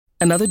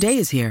Another day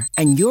is here,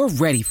 and you're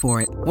ready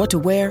for it. What to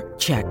wear?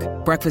 Check.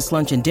 Breakfast,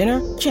 lunch, and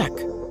dinner? Check.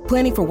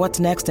 Planning for what's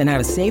next and how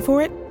to save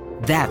for it?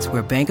 That's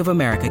where Bank of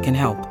America can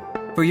help.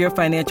 For your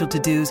financial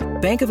to-dos,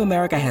 Bank of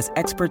America has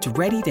experts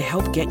ready to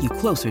help get you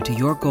closer to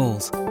your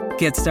goals.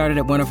 Get started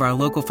at one of our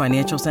local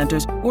financial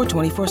centers or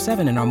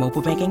 24/7 in our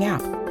mobile banking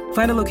app.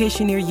 Find a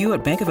location near you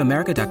at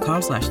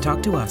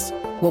bankofamerica.com/talktous.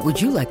 What would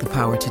you like the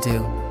power to do?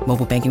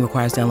 Mobile banking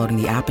requires downloading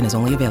the app and is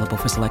only available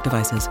for select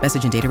devices.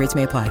 Message and data rates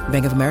may apply.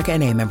 Bank of America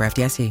N.A., member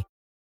FDIC.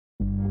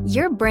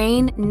 Your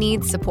brain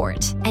needs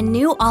support, and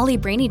new Ollie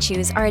Brainy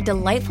Chews are a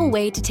delightful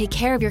way to take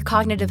care of your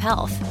cognitive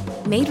health.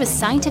 Made with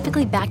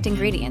scientifically backed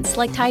ingredients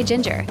like Thai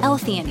ginger,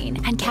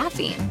 L-theanine, and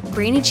caffeine,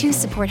 Brainy Chews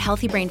support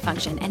healthy brain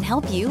function and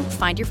help you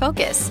find your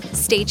focus,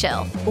 stay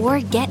chill, or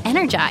get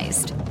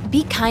energized.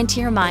 Be kind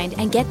to your mind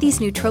and get these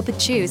nootropic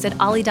chews at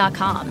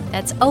ollie.com.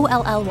 That's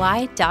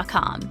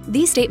OLLY.com.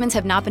 These statements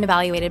have not been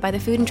evaluated by the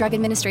Food and Drug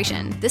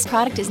Administration. This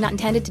product is not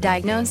intended to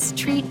diagnose,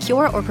 treat,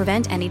 cure, or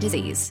prevent any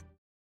disease.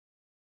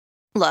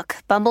 Look,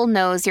 Bumble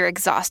knows you're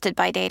exhausted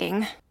by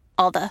dating.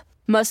 All the,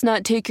 must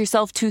not take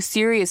yourself too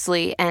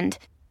seriously, and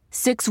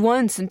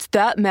 6'1" since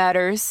that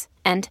matters,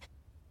 and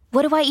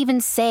what do I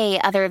even say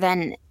other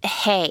than,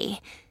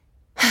 hey?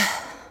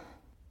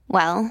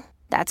 Well,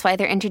 that's why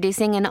they're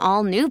introducing an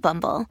all-new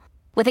Bumble,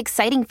 with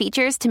exciting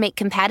features to make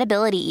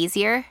compatibility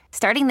easier,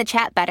 starting the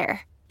chat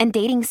better, and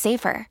dating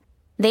safer.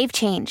 They've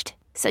changed,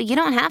 so you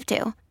don't have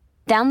to.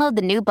 Download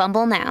the new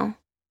Bumble now.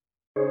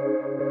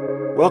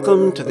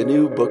 Welcome to the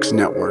New Books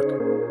Network.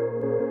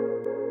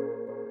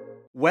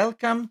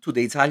 Welcome to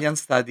the Italian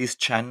Studies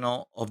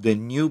channel of the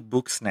New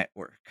Books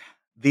Network.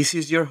 This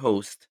is your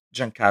host,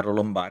 Giancarlo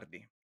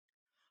Lombardi.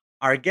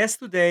 Our guest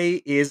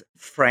today is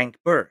Frank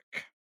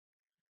Burke.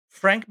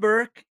 Frank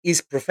Burke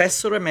is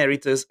Professor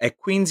Emeritus at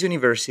Queen's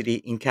University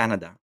in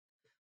Canada.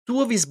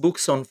 Two of his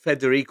books on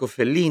Federico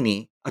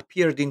Fellini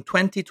appeared in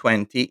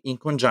 2020 in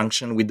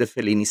conjunction with the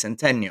Fellini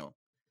Centennial.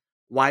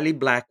 Wiley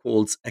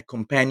Blackwell's A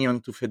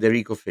Companion to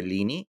Federico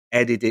Fellini,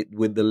 edited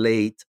with the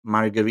late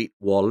Marguerite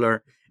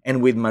Waller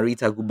and with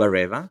Marita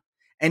Gubareva,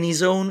 and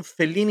his own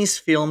Fellini's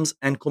Films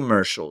and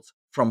Commercials,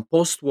 From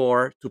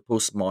Post-War to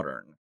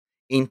Postmodern,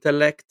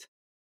 Intellect,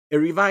 a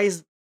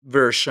revised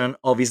version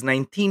of his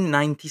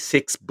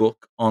 1996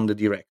 book on the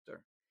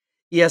director.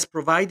 He has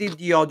provided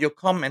the audio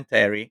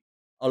commentary,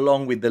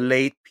 along with the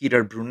late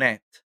Peter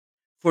Brunette,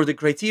 for the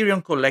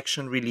Criterion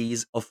Collection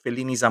release of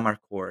Fellini's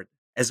Amarcord,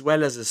 as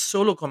well as a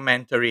solo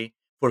commentary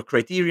for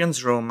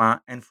Criterion's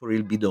Roma and for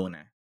Il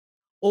Bidone.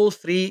 All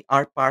three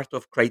are part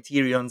of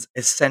Criterion's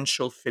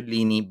Essential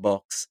Fellini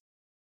box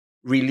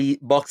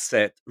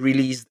set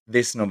released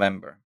this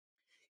November.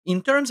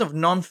 In terms of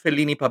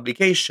non-Fellini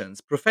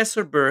publications,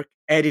 Professor Burke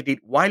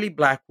edited Wiley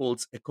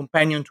Blackwell's A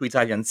Companion to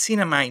Italian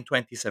Cinema in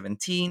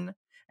 2017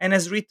 and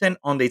has written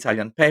on the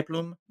Italian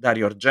Peplum,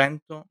 Dario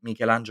Argento,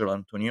 Michelangelo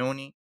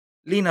Antonioni,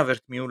 Lina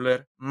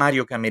Wertmüller,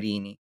 Mario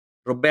Camerini,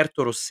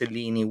 Roberto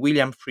Rossellini,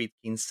 William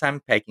Friedkin, Sam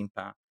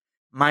Peckinpah,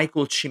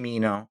 Michael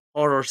Cimino,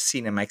 Horror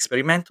Cinema,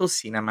 Experimental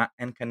Cinema,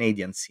 and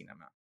Canadian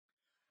Cinema.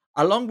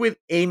 Along with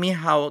Amy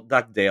Howe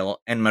Dugdale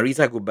and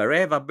Marita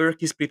Gubareva,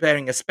 Burke is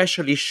preparing a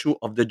special issue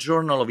of the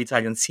Journal of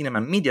Italian Cinema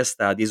and Media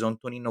Studies on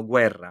Tonino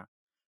Guerra,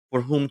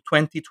 for whom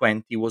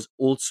 2020 was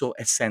also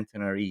a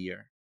centenary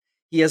year.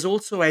 He has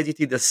also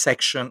edited a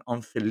section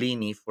on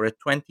Fellini for a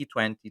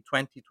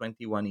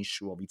 2020-2021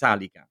 issue of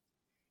Italica.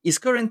 His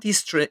current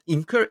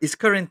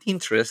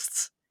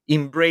interests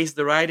embrace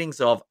the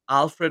writings of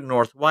Alfred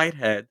North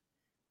Whitehead,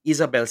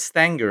 Isabel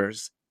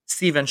Stengers,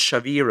 Steven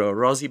Shaviro,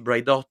 Rosie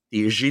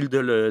Braidotti, Gilles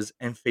Deleuze,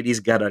 and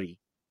Félix Garary,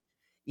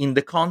 in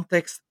the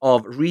context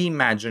of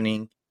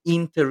reimagining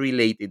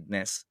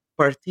interrelatedness,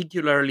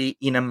 particularly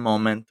in a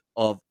moment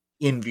of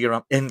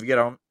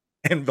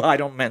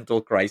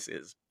environmental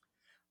crisis.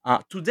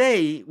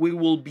 Today, we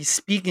will be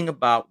speaking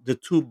about the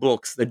two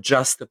books that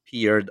just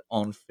appeared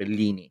on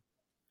Fellini.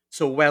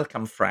 So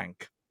welcome,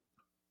 Frank.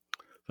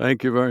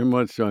 Thank you very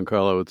much,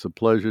 Giancarlo. It's a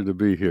pleasure to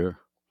be here.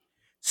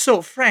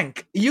 So,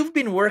 Frank, you've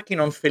been working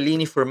on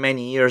Fellini for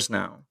many years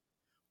now.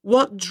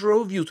 What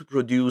drove you to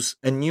produce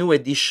a new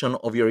edition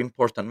of your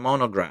important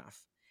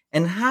monograph?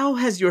 And how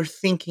has your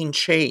thinking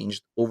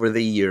changed over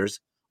the years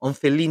on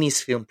Fellini's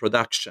film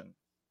production?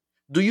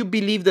 Do you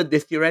believe that the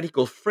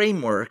theoretical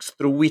frameworks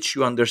through which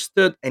you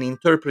understood and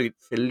interpreted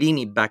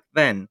Fellini back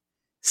then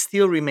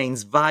still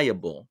remains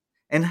viable?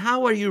 And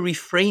how are you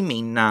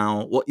reframing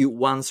now what you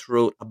once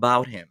wrote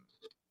about him?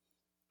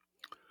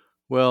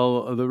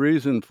 Well, the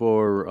reason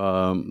for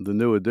the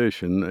new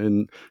edition,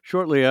 and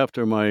shortly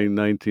after my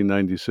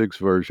 1996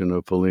 version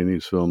of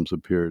Fellini's films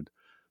appeared,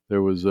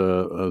 there was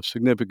a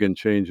significant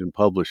change in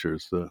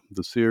publishers.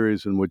 The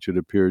series in which it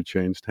appeared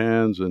changed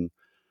hands, and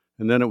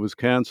then it was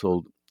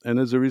canceled. And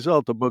as a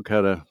result, the book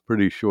had a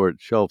pretty short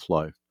shelf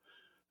life.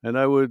 And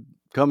I would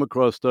come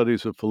across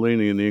studies of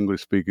Fellini in the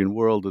English-speaking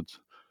world that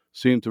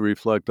seemed to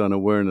reflect on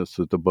awareness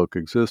that the book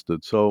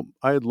existed. So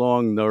I had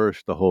long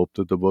nourished the hope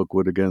that the book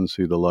would again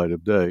see the light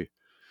of day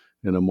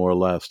in a more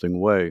lasting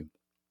way.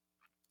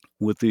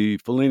 With the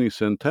Fellini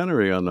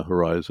centenary on the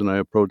horizon, I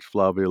approached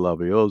Flavia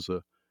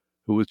Laviosa,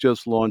 who was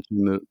just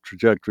launching the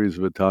Trajectories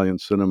of Italian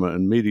Cinema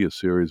and Media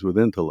series with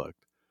Intellect.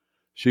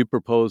 She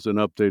proposed an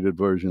updated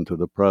version to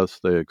the press.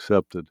 They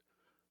accepted,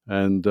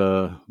 and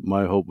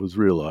my hope was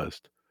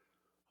realized.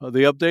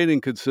 The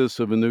updating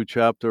consists of a new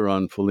chapter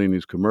on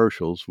Fellini's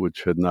commercials,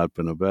 which had not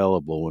been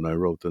available when I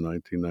wrote the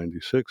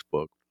 1996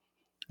 book,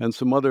 and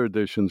some other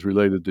additions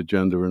related to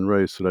gender and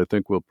race that I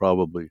think we'll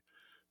probably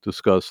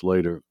discuss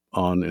later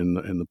on in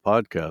the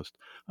podcast.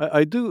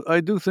 I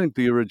do think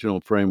the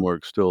original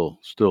framework still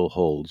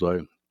holds. I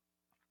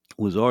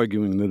was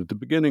arguing that at the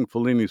beginning,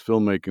 Fellini's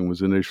filmmaking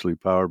was initially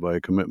powered by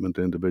a commitment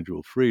to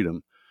individual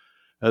freedom,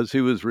 as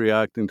he was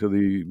reacting to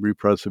the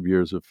repressive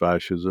years of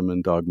fascism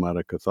and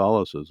dogmatic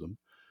Catholicism,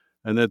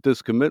 and that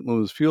this commitment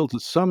was fueled to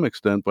some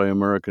extent by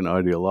American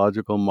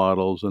ideological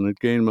models, and it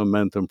gained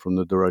momentum from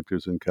the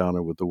director's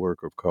encounter with the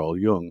work of Carl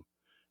Jung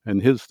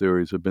and his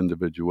theories of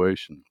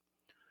individuation.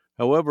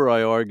 However,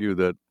 I argue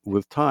that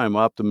with time,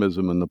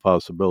 optimism in the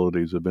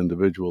possibilities of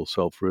individual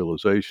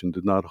self-realization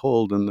did not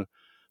hold, and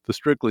the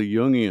strictly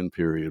Jungian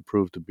period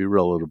proved to be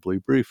relatively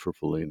brief for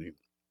Fellini,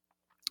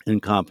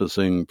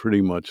 encompassing pretty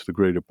much the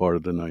greater part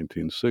of the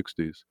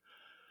 1960s.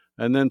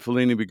 And then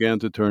Fellini began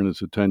to turn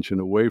his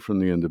attention away from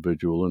the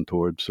individual and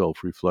towards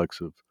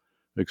self-reflexive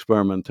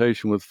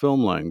experimentation with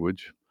film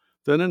language.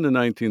 Then in the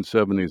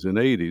 1970s and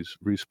 80s,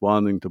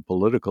 responding to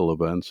political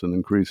events and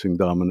increasing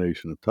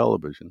domination of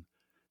television,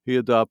 he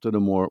adopted a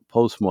more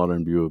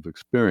postmodern view of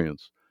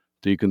experience,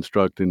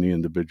 deconstructing the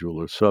individual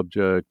or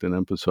subject and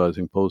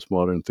emphasizing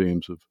postmodern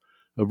themes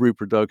of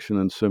reproduction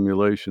and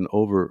simulation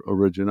over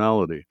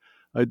originality.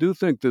 I do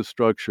think this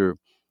structure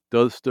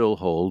does still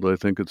hold. I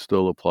think it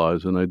still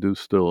applies, and I do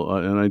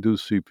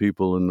see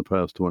people in the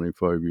past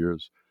 25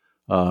 years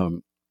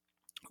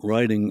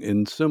writing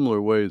in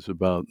similar ways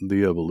about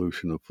the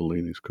evolution of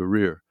Fellini's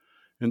career.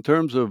 In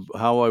terms of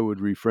how I would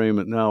reframe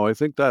it now, I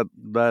think that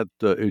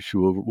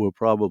issue will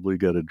probably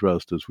get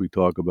addressed as we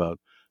talk about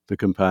the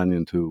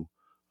companion to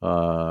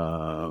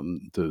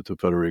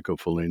Federico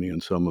Fellini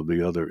and some of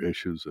the other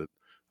issues that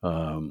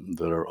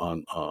are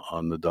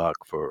on the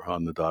docket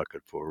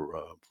for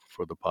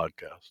the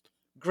podcast.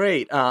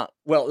 Great.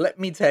 Well, let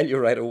me tell you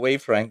right away,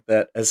 Frank,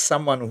 that as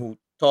someone who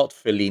taught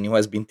Fellini, who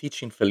has been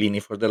teaching Fellini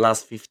for the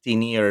last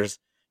 15 years,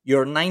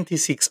 your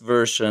 96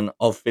 version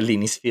of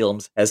Fellini's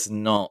films has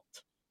not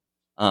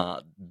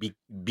been,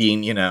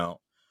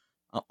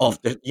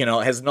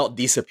 has not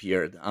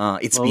disappeared.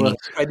 It's been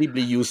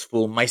incredibly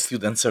useful. My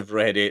students have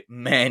read it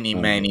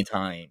many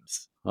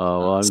times.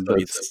 That's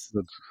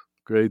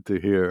great to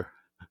hear.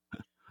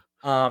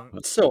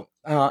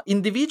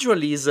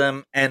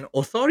 Individualism and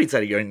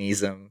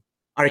authoritarianism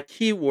are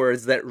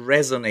keywords that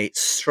resonate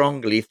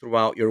strongly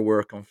throughout your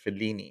work on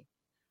Fellini.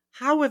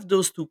 How have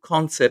those two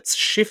concepts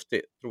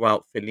shifted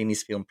throughout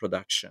Fellini's film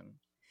production?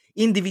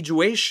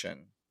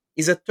 Individuation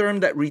is a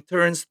term that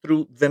returns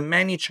through the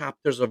many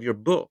chapters of your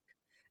book,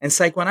 and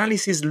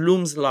psychoanalysis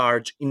looms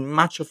large in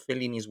much of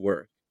Fellini's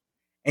work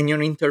and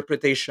your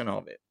interpretation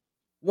of it.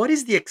 What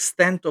is the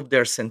extent of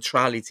their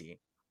centrality,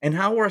 and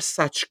how are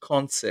such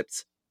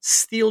concepts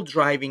still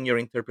driving your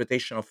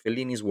interpretation of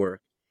Fellini's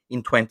work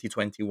in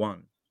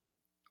 2021?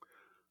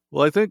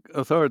 Well, I think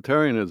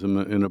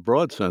authoritarianism, in a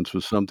broad sense,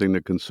 was something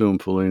that consumed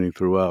Fellini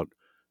throughout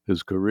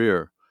his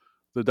career.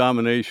 The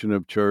domination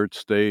of church,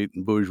 state,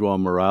 and bourgeois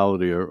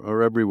morality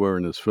are everywhere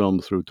in his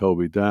films through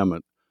Toby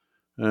Dammit.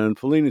 And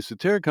Fellini's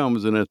Satyricon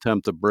was an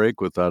attempt to break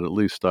with that, at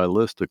least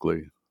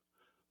stylistically,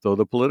 though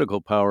the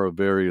political power of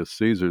various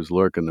Caesars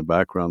lurk in the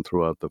background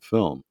throughout the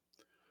film.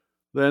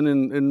 Then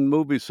in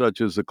movies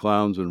such as The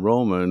Clowns in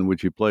Roma, in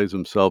which he plays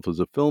himself as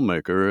a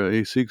filmmaker,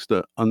 he seeks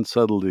to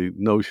unsettle the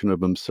notion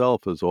of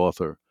himself as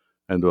author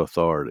and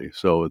authority.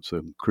 So it's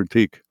a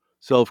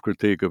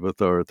self-critique of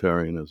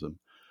authoritarianism.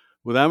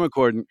 With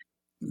Amarcord,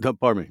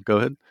 pardon me, go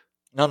ahead.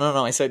 No,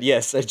 I said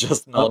yes, I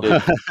just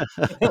nodded.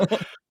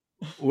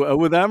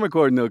 With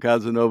Amarcord nel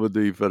Casanova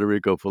di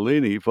Federico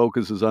Fellini, he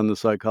focuses on the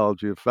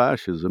psychology of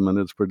fascism and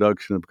its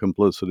production of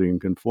complicity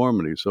and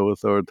conformity. So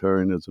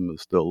authoritarianism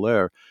is still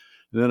there.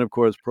 And then, of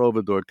course,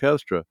 Prova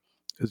d'Orchestra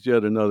is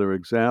yet another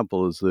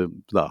example, is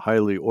the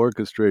highly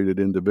orchestrated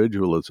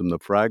individualism, the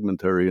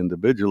fragmentary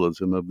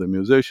individualism of the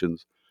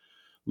musicians,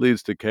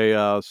 leads to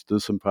chaos,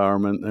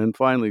 disempowerment, and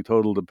finally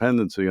total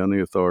dependency on the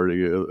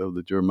authority of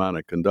the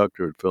Germanic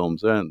conductor at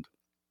film's end.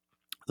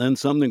 Then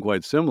something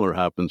quite similar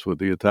happens with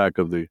the attack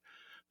of the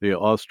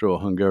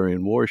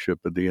Austro-Hungarian warship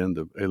at the end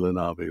of E la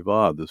nave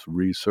va, this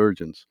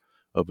resurgence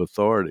of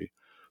authority.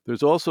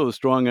 There's also a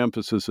strong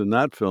emphasis in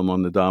that film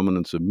on the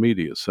dominance of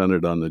media,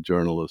 centered on the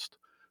journalist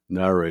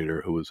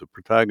narrator who is a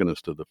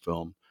protagonist of the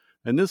film.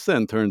 And this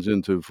then turns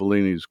into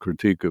Fellini's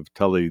critique of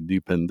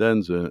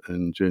teledipendenza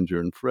in Ginger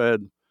and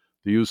Fred,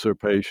 the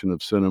usurpation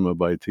of cinema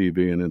by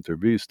TV and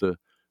Intervista,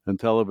 and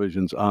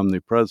television's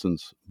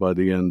omnipresence by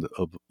the end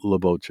of La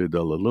Voce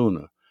della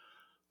Luna.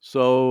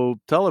 So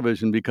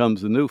television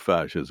becomes the new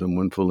fascism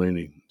when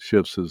Fellini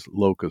shifts his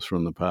locus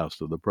from the past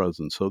to the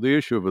present. So the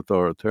issue of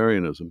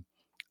authoritarianism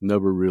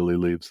never really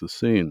leaves the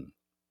scene.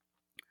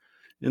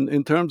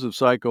 In terms of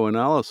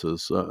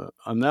psychoanalysis,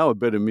 I'm now a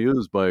bit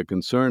amused by a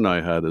concern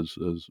I had as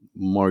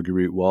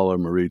Marguerite Waller,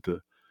 Marita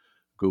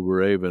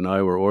Gubareva, and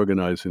I were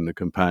organizing the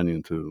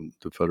companion to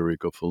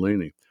Federico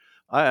Fellini.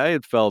 I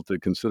had felt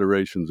that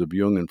considerations of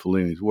Jung and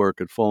Fellini's work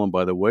had fallen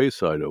by the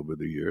wayside over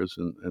the years,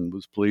 and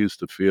was pleased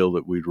to feel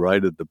that we'd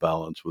righted the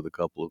balance with a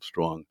couple of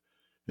strong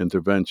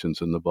interventions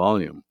in the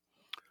volume.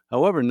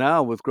 However,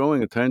 now, with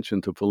growing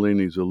attention to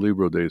Fellini's Il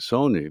Libro dei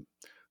Sogni,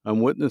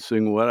 I'm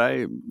witnessing what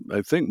I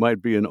think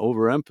might be an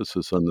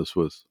overemphasis on the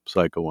Swiss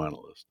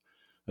psychoanalyst.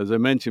 As I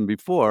mentioned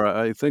before,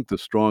 I think the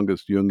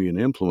strongest Jungian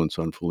influence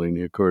on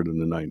Fellini occurred in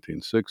the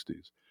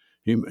 1960s.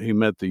 He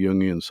met the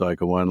Jungian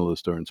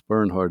psychoanalyst Ernst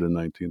Bernhard in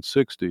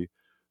 1960,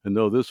 and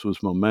though this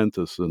was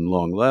momentous and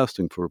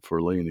long-lasting for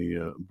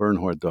Fellini,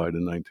 Bernhard died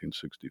in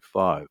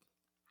 1965.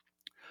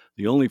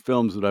 The only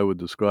films that I would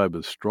describe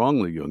as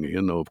strongly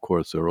Jungian, though of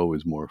course they're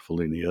always more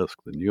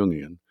Fellini-esque than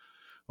Jungian,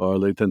 are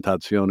Le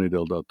Tentazioni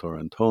del Dottor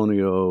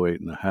Antonio,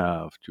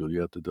 8½,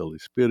 Giulietta degli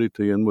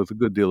Spiriti, and with a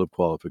good deal of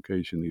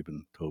qualification,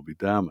 even Toby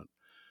Dammit.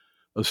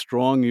 A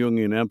strong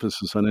Jungian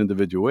emphasis on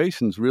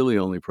individuation is really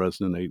only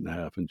present in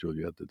 8½, and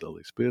Giulietta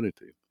degli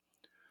Spiriti.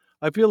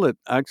 I feel that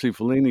actually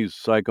Fellini's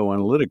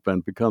psychoanalytic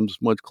bent becomes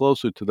much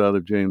closer to that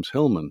of James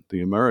Hillman,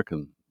 the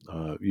American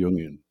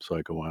Jungian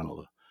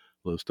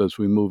psychoanalyst, as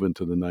we move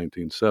into the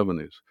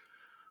 1970s.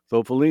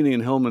 Though Fellini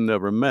and Hillman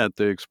never met,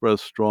 they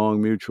expressed strong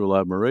mutual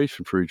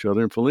admiration for each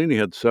other, and Fellini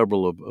had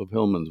several of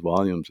Hillman's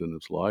volumes in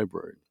his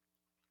library.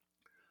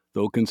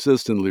 Though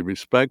consistently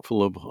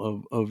respectful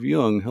of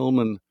Jung,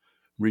 Hillman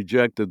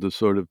rejected the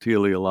sort of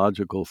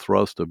teleological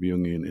thrust of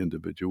Jungian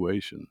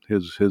individuation.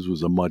 His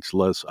was a much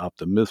less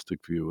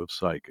optimistic view of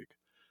psychic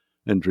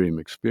and dream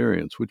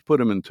experience, which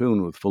put him in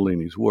tune with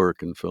Fellini's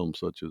work in films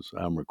such as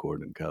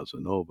Amarcord and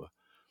Casanova.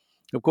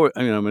 Of course,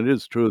 I mean, it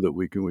is true that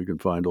we can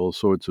find all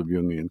sorts of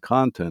Jungian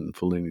content in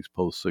Fellini's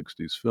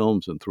post-60s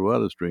films and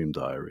throughout his dream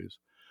diaries,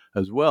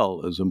 as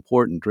well as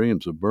important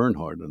dreams of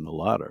Bernhard and the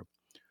latter.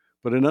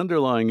 But an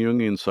underlying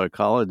Jungian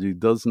psychology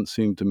doesn't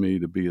seem to me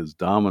to be as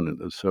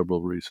dominant as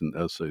several recent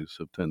essays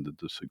have tended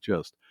to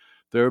suggest.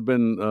 There have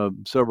been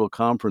several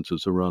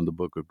conferences around the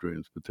Book of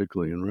Dreams,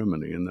 particularly in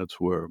Rimini, and that's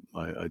where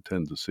I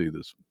tend to see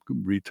this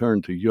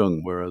return to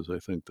Jung, whereas I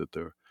think that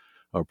there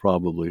are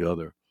probably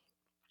other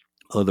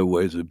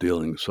ways of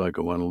dealing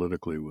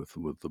psychoanalytically with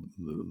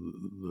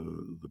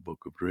the Book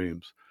of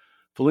Dreams.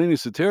 Fellini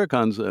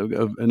Satiricon's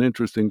an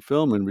interesting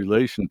film in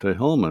relation to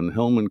Hillman.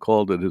 Hillman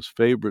called it his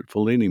favorite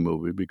Fellini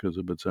movie because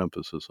of its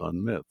emphasis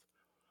on myth.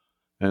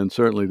 And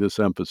certainly this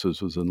emphasis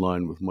was in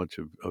line with much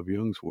of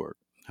Jung's work.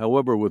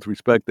 However, with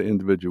respect to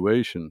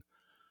individuation,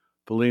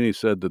 Fellini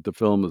said that the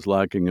film is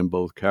lacking in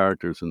both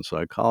characters and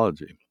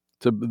psychology.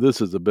 This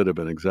is a bit of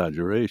an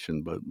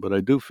exaggeration, but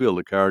I do feel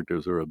the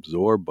characters are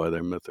absorbed by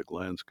their mythic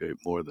landscape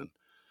more than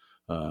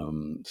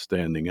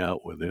standing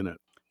out within it.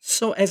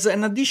 So, as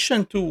an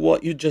addition to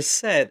what you just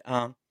said,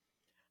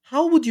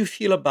 how would you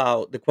feel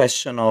about the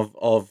question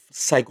of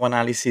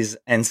psychoanalysis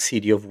and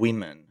City of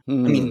Women? I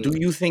mean, do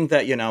you think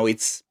that,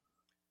 it's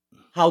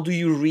how do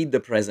you read the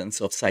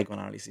presence of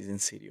psychoanalysis in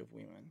City of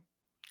Women?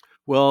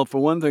 Well, for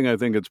one thing, I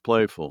think it's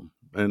playful,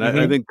 and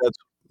I think that's.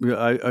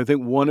 I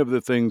think one of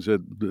the things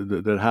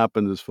that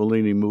happened as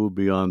Fellini moved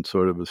beyond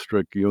sort of a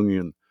strict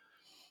Jungian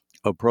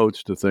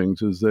approach to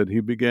things is that he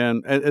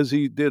began, as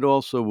he did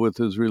also with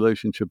his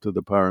relationship to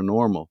the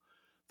paranormal,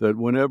 that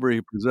whenever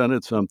he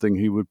presented something,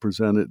 he would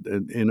present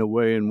it in a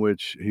way in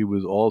which he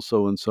was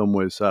also in some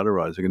way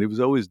satirizing, and he was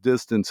always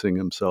distancing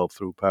himself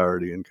through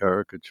parody and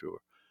caricature.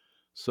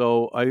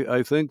 So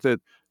I think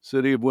that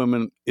City of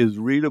Women is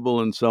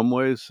readable in some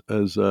ways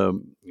as a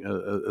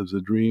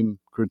dream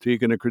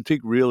critique, and a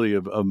critique really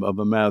of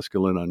a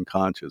masculine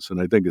unconscious. And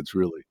I think it's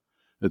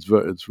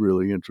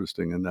really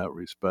interesting in that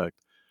respect.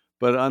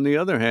 But on the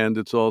other hand,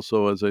 it's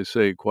also, as I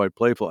say, quite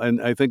playful.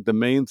 And I think the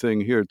main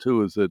thing here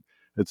too is that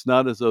it's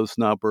not as though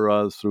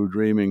Snapperaz, through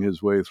dreaming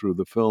his way through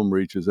the film,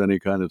 reaches any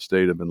kind of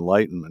state of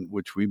enlightenment,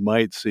 which we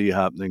might see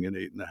happening in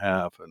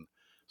 8½, and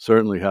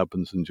certainly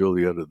happens in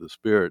Giulietta the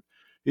Spirit.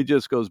 He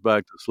just goes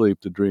back to sleep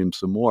to dream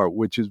some more,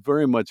 which is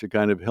very much a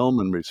kind of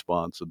Hillman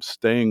response of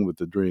staying with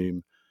the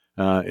dream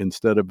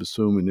instead of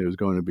assuming there's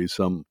going to be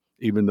some,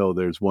 even though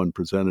there's one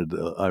presented,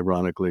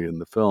 ironically, in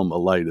the film, a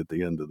light at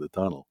the end of the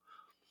tunnel.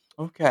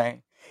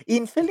 Okay.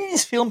 In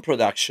Fellini's film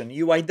production,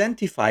 you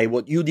identify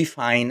what you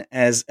define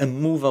as a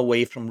move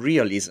away from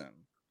realism.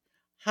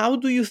 How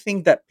do you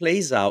think that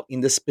plays out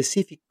in the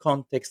specific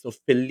context of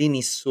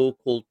Fellini's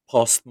so-called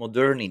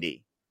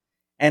postmodernity?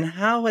 And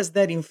how has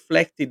that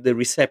inflected the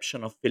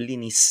reception of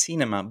Fellini's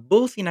cinema,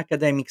 both in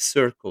academic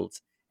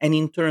circles and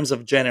in terms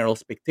of general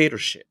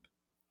spectatorship?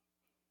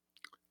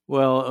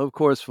 Well, of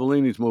course,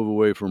 Fellini's move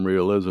away from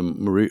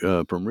realism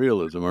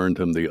earned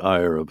him the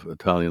ire of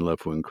Italian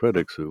left-wing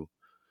critics who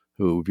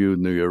viewed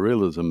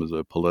neorealism as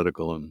a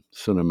political and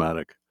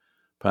cinematic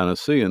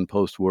panacea in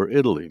post-war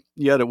Italy.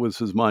 Yet it was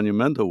his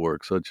monumental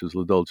works, such as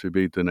La Dolce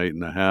Vita and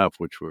 8½,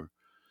 which were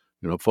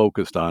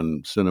focused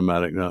on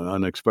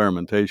on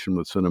experimentation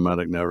with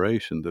cinematic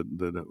narration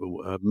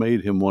that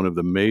made him one of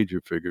the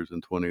major figures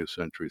in 20th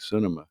century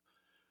cinema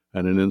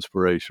and an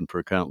inspiration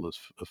for countless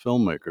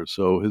filmmakers.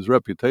 So his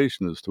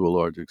reputation is, to a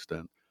large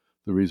extent,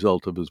 the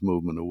result of his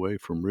movement away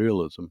from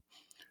realism.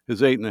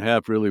 His Eight and a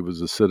Half really was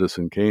the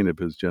Citizen Kane of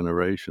his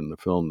generation, the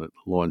film that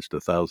launched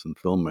 1,000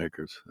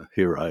 filmmakers.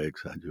 Here I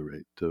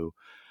exaggerate, too.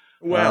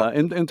 Well,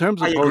 In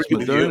terms I of agree with you.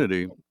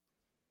 postmodernity,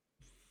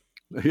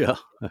 yeah.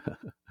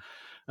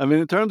 I mean,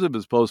 in terms of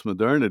his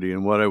postmodernity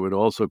and what I would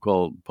also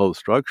call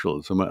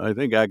post-structuralism, I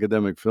think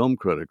academic film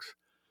critics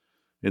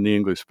in the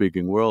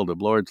English-speaking world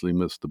have largely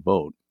missed the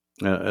boat.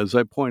 As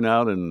I point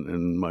out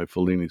in my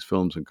Fellini's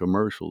films and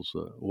commercials,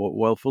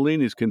 while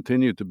Fellini's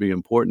continued to be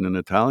important in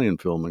Italian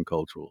film and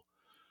cultural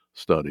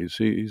studies,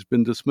 he's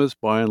been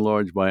dismissed by and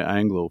large by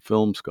Anglo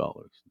film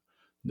scholars.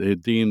 They're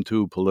deemed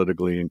too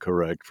politically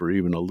incorrect for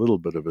even a little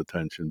bit of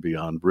attention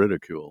beyond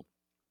ridicule.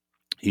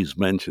 He's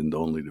mentioned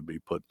only to be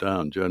put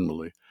down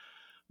generally.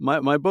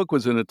 My book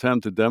was an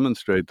attempt to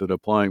demonstrate that the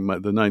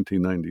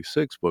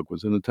 1996 book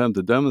was an attempt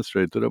to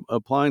demonstrate that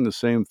applying the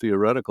same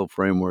theoretical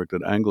framework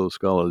that Anglo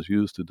scholars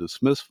use to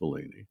dismiss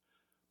Fellini,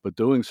 but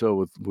doing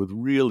so with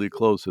really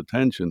close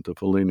attention to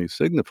Fellini's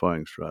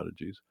signifying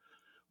strategies,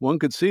 one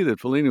could see that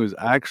Fellini was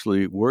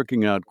actually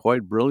working out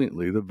quite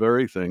brilliantly the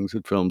very things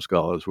that film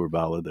scholars were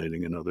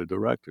validating in other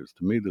directors.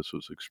 To me, this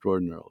was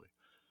extraordinarily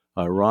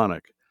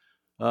ironic.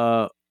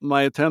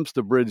 My attempts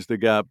to bridge the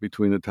gap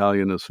between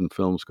Italianists and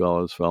film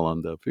scholars fell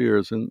on deaf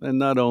ears, and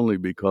not only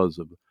because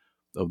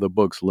of the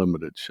book's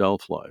limited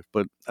shelf life,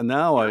 but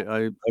now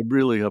I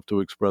really have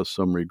to express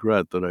some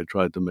regret that I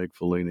tried to make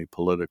Fellini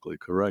politically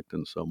correct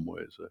in some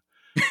ways.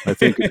 I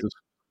think it just,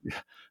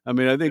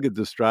 I think it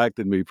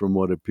distracted me from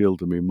what appealed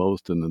to me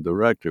most in the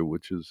director,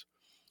 which is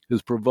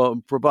his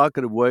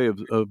provocative way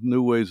of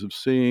new ways of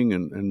seeing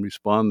and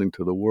responding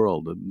to the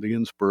world, and the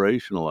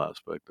inspirational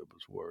aspect of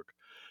his work.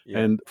 Yeah.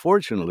 And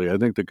fortunately, I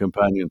think the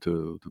companion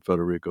to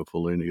Federico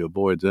Fellini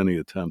avoids any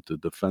attempt to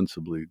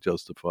defensively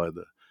justify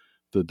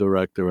the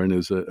director and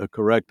is a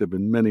corrective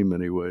in many,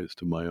 many ways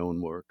to my own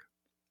work.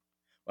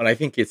 Well, I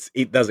think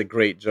it does a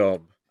great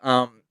job.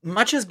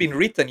 Much has been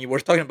written. You were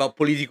talking about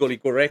politically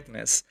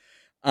correctness.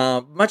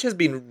 Much has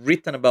been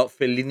written about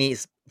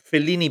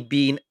Fellini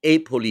being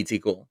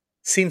apolitical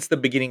since the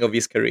beginning of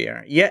his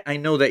career. Yet I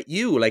know that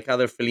you, like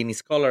other Fellini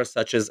scholars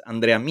such as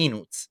Andrea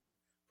Minutz,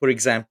 for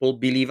example,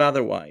 believe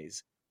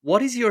otherwise.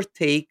 What is your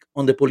take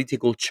on the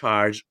political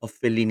charge of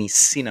Fellini's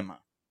cinema?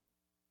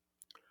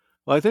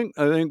 Well, I think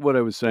what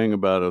I was saying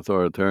about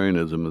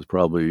authoritarianism is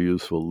probably a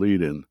useful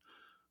lead-in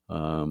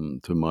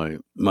to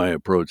my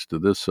approach to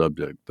this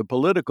subject. The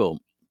political,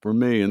 for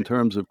me, in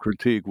terms of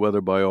critique, whether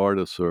by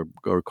artists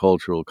or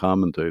cultural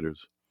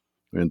commentators,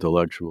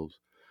 intellectuals,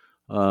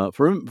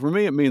 for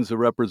me, it means the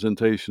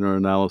representation or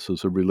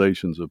analysis of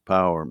relations of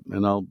power,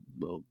 and I'll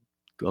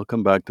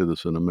come back to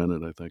this in a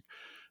minute, I think.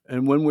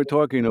 And when we're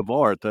talking of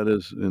art, that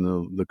is,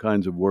 the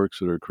kinds of works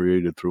that are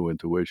created through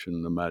intuition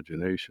and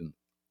imagination.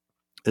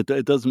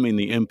 It doesn't mean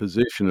the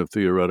imposition of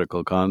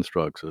theoretical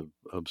constructs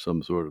of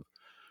some sort of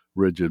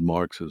rigid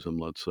Marxism,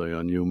 let's say,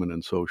 on human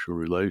and social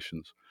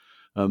relations.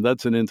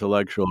 That's an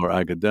intellectual or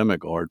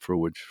academic art for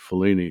which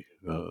Fellini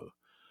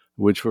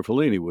for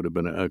Fellini would have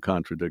been a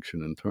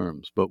contradiction in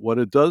terms. But what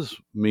it does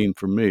mean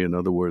for me, in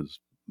other words,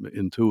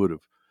 intuitive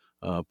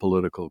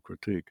political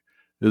critique,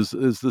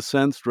 is the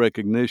sensed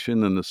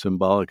recognition and the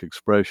symbolic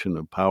expression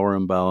of power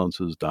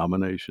imbalances,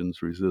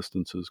 dominations,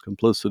 resistances,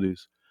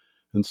 complicities,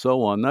 and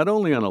so on, not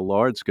only on a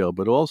large scale,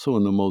 but also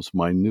in the most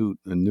minute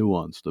and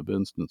nuanced of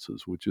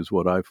instances, which is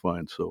what I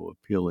find so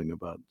appealing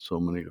about so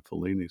many of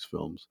Fellini's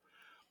films.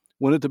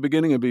 When at the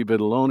beginning of I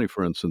Vitelloni,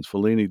 for instance,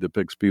 Fellini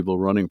depicts people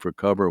running for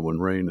cover when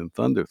rain and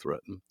thunder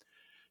threaten,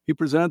 he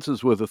presents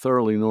us with a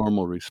thoroughly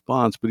normal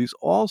response, but he's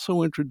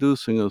also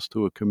introducing us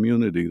to a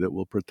community that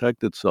will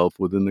protect itself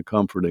within the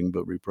comforting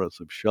but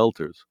repressive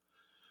shelters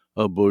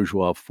of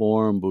bourgeois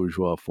form,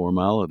 bourgeois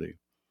formality.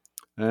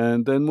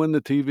 And then when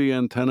the TV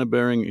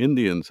antenna-bearing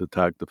Indians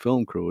attacked the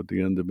film crew at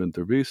the end of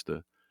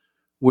Intervista,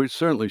 we've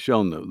certainly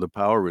shown the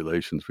power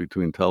relations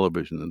between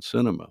television and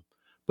cinema.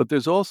 But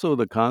there's also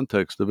the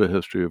context of a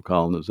history of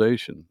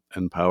colonization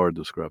and power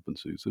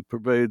discrepancies. It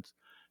pervades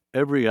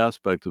every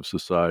aspect of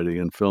society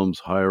and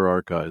film's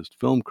hierarchized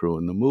film crew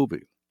in the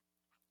movie,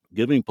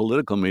 giving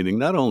political meaning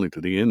not only to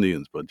the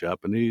Indians, but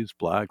Japanese,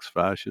 blacks,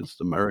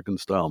 fascists,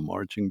 American-style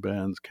marching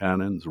bands,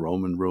 cannons,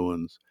 Roman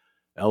ruins,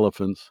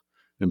 elephants,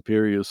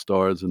 imperious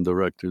stars and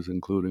directors,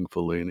 including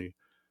Fellini,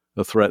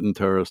 a threatened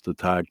terrorist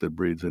attack that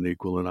breeds an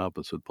equal and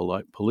opposite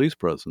police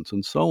presence,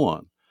 and so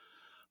on.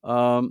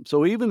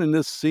 So even in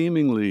this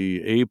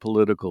seemingly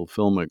apolitical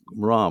filmic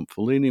romp,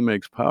 Fellini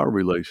makes power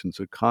relations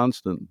a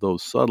constant, though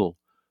subtle,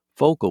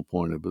 focal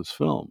point of his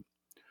film.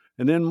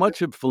 And then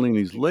much of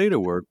Fellini's later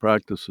work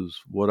practices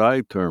what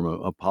I term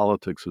a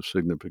politics of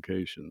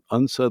signification,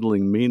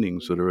 unsettling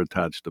meanings that are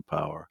attached to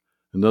power,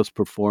 and thus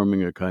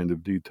performing a kind of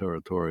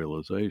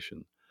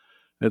deterritorialization.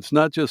 It's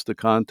not just the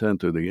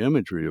content or the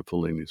imagery of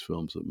Fellini's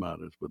films that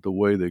matters, but the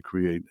way they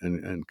create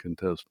and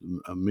contest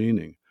a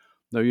meaning.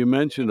 Now, you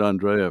mentioned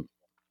Andrea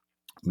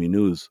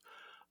Minuz.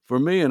 For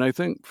me, and I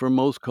think for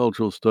most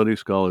cultural studies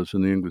scholars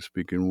in the English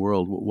speaking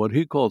world, what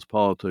he calls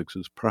politics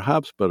is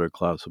perhaps better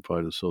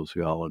classified as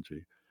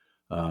sociology.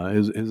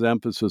 His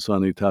emphasis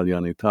on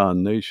Italianità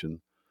and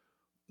nation,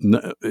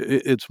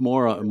 it's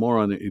more on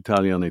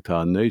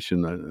Italianità and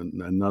nation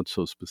and not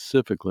so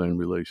specifically on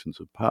relations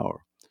of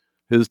power.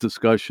 His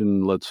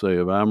discussion, let's say,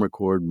 of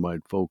Amarcord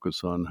might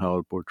focus on how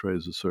it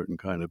portrays a certain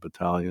kind of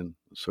Italian,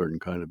 a certain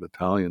kind of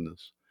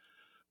Italianness.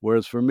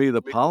 Whereas for me,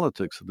 the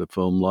politics of the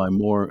film lie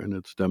more in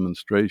its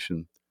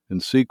demonstration,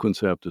 in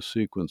sequence after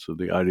sequence, of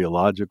the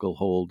ideological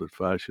hold that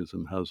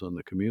fascism has on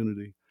the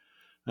community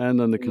and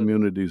on the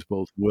community's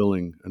both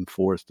willing and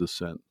forced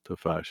descent to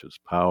fascist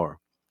power.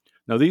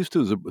 Now, these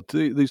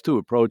two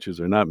approaches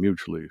are not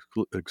mutually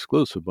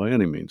exclusive by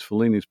any means.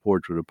 Fellini's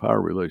portrait of power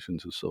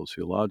relations is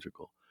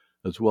sociological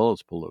as well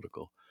as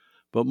political.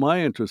 But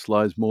my interest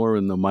lies more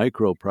in the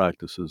micro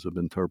practices of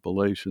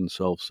interpolation,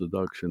 self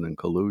seduction, and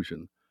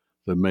collusion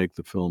that make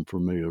the film for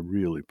me a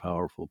really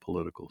powerful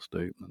political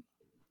statement.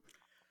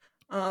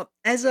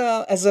 As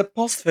a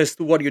postface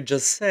to what you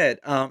just said,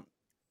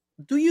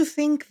 do you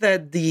think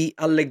that the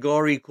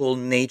allegorical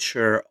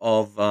nature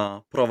of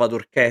prova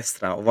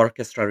d'orchestra, of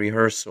orchestra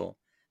rehearsal,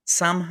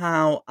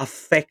 somehow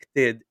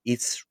affected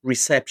its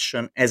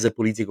reception as a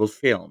political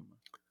film?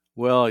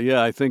 Well,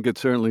 yeah, I think it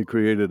certainly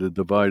created a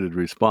divided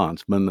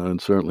response,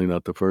 and certainly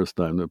not the first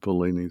time that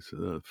Fellini's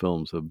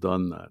films have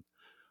done that.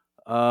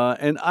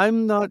 And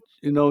I'm not,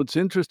 it's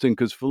interesting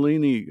because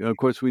Fellini, of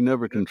course, we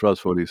never can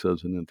trust what he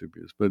says in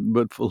interviews, but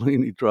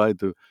Fellini tried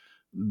to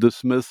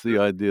dismiss the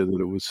idea that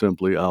it was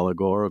simply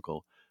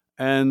allegorical.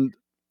 And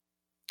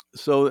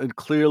so it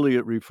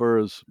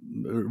refers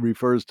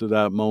to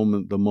that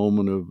moment, the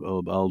moment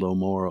of Aldo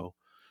Moro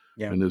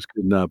Yeah. and his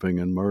kidnapping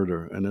and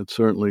murder, and it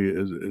certainly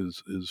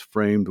is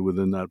framed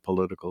within that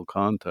political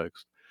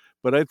context.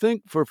 But I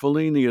think for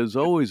Fellini, as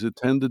always, it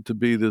tended to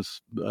be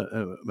this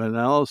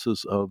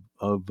analysis of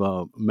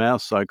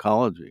mass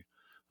psychology,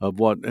 of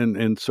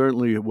and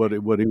certainly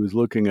what he was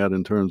looking at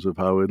in terms of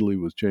how Italy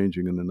was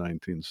changing in the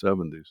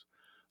 1970s.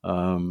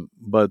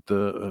 But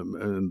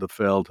and the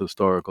failed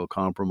historical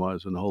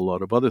compromise and a whole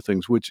lot of other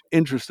things, which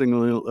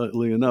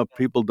interestingly enough,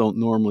 people don't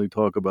normally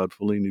talk about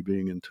Fellini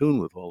being in tune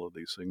with all of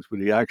these things,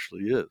 but he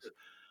actually is.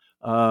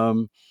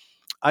 Um,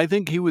 I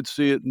think he would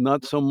see it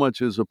not so much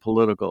as a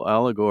political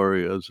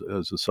allegory as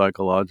a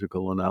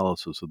psychological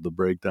analysis of the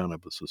breakdown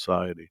of a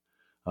society,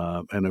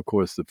 and of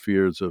course the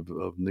fears of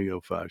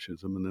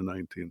neo-fascism in the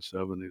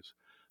 1970s. Yeah.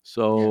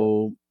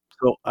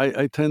 So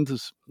I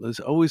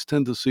always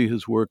tend to see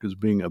his work as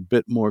being a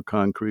bit more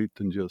concrete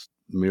than just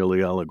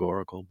merely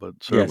allegorical, but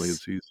certainly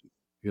Yes. it's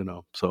easy.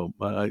 So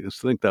I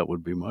just think that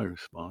would be my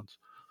response.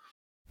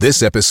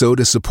 This episode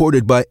is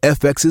supported by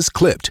FX's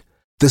Clipped,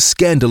 the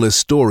scandalous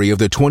story of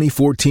the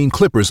 2014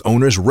 Clippers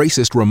owner's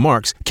racist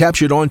remarks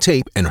captured on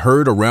tape and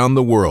heard around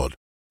the world.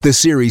 The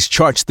series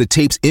charts the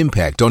tape's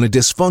impact on a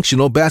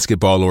dysfunctional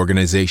basketball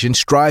organization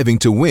striving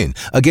to win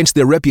against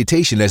their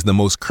reputation as the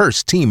most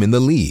cursed team in the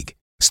league.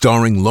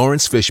 Starring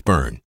Lawrence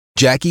Fishburne,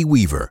 Jackie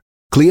Weaver,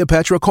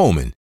 Cleopatra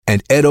Coleman,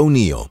 and Ed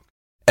O'Neill.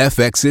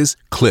 FX's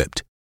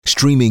Clipped,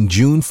 streaming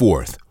June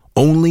 4th,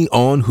 only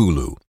on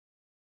Hulu.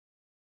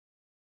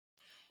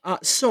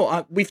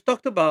 So we've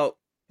talked about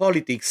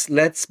politics.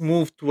 Let's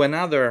move to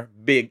another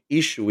big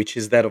issue, which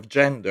is that of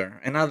gender.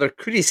 Another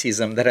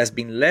criticism that has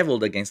been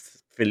leveled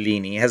against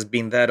Fellini has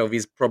been that of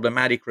his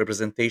problematic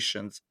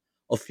representations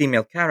of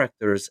female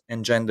characters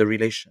and gender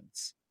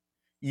relations.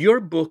 Your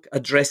book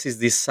addresses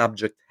this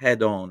subject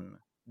head on,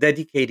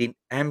 dedicating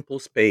ample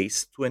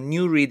space to a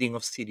new reading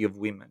of City of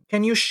Women.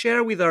 Can you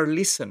share with our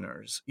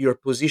listeners your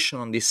position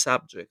on this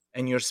subject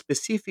and your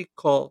specific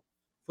call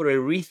for a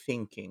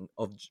rethinking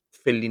of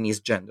Fellini's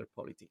gender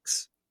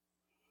politics?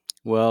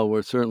 Well,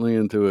 we're certainly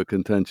into a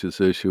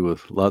contentious issue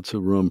with lots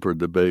of room for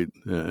debate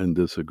and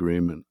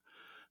disagreement.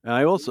 And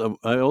I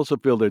also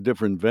feel there are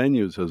different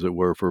venues, as it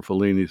were, for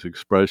Fellini's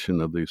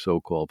expression of the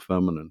so-called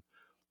feminine.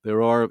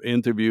 There are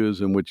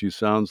interviews in which he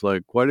sounds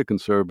like quite a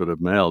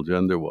conservative male,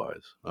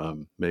 gender-wise,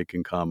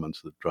 making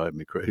comments that drive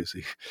me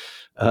crazy.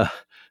 Uh,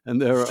 and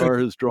there are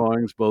his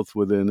drawings, both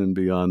within and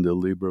beyond the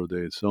Libro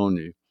dei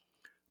Sogni.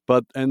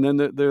 And then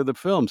there are the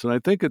films, and I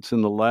think it's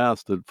in the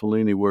last that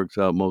Fellini works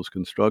out most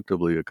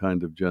constructively a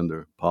kind of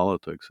gender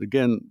politics.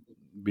 Again,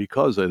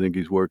 because I think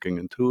he's working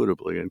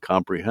intuitively and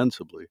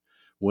comprehensively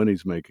when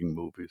he's making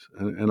movies.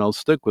 And I'll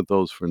stick with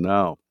those for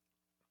now.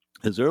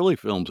 His early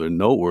films are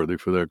noteworthy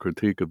for their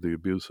critique of the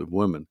abuse of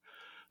women.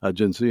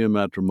 Agenzia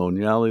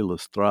Matrimoniali, La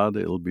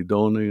Strada, Il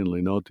Bidone, and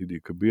Le Noti di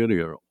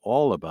Cabiria are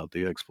all about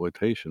the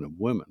exploitation of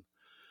women.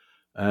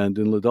 And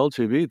in La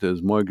Dolce Vita,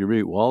 as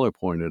Marguerite Waller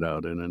pointed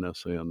out in an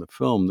essay on the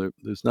film,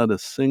 there's not a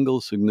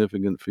single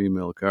significant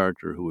female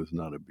character who is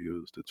not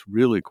abused. It's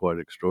really quite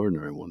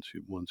extraordinary once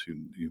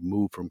you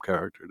move from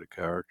character to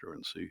character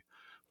and see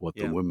what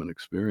the Yeah. women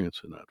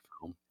experience in that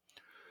film.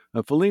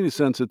 Fellini's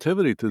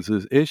sensitivity to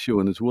this issue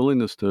and his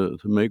willingness to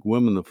make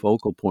women the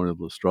focal point of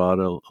La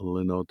Strada,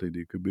 Le Note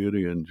di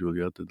Cabiria, and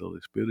Giulietta degli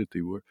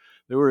Spiriti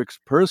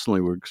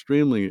personally were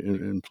extremely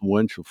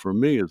influential for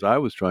me as I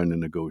was trying to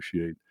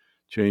negotiate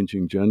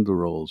changing gender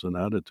roles and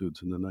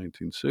attitudes in the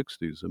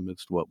 1960s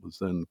amidst what was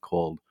then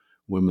called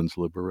women's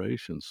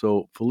liberation.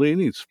 So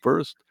his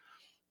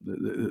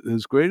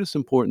greatest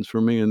importance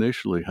for me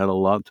initially had a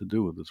lot to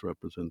do with his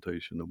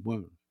representation of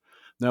women.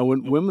 Now,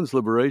 when women's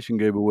liberation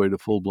gave way to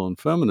full-blown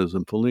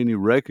feminism, Fellini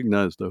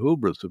recognized the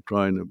hubris of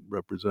trying to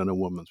represent a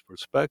woman's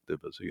perspective,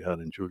 as he had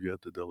in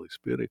Giulietta degli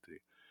Spiriti,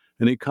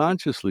 and he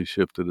consciously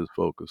shifted his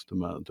focus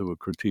to a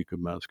critique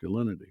of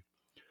masculinity.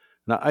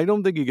 Now, I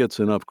don't think he gets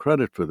enough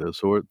credit for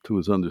this or to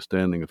his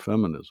understanding of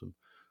feminism,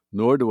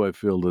 nor do I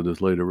feel that his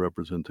later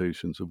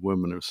representations of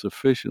women are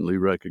sufficiently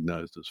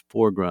recognized as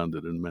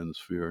foregrounded in men's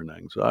fear and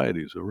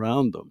anxieties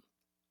around them.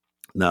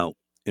 Now,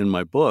 in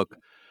my book,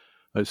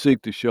 I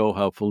seek to show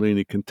how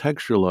Fellini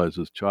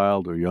contextualizes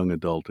child or young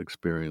adult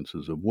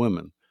experiences of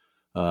women.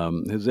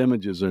 His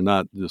images are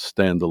not just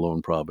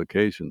standalone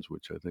provocations,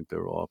 which I think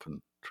they're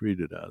often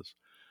treated as.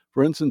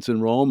 For instance,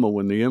 in Roma,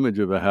 when the image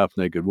of a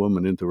half-naked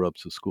woman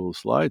interrupts a school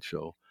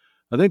slideshow,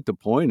 I think the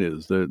point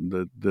is that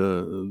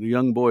the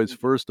young boy's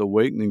first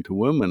awakening to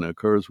women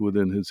occurs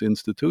within his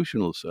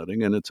institutional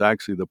setting, and it's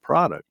actually the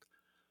product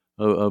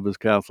of his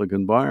Catholic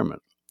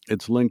environment.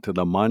 It's linked to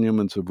the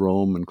monuments of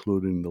Rome,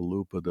 including the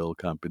Lupa del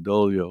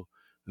Campidoglio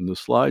and the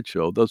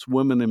slideshow. Thus,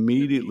 women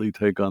immediately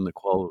take on the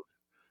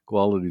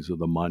qualities of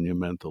the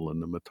monumental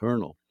and the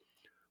maternal.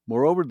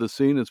 Moreover, the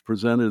scene is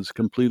presented as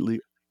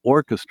completely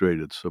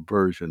orchestrated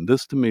subversion.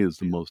 This, to me, is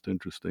the most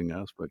interesting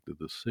aspect of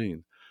this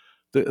scene.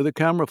 The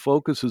camera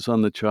focuses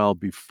on the child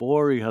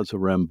before he has a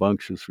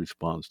rambunctious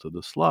response to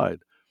the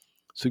slide,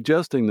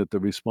 suggesting that the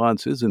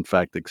response is in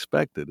fact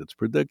expected, it's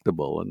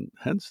predictable, and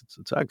hence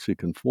it's actually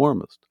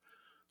conformist.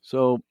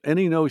 So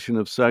any notion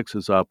of sex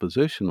as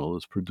oppositional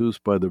is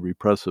produced by the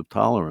repressive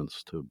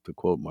tolerance, to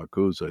quote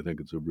Marcuse. I think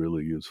it's a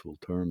really useful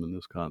term in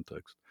this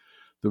context.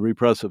 The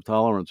repressive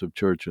tolerance of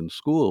church and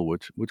school,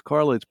 which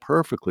correlates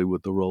perfectly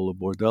with the role of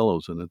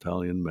bordellos in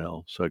Italian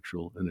male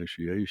sexual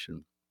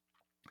initiation.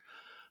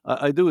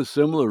 I do a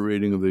similar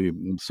reading of the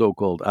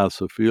so-called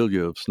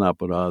Asophilia of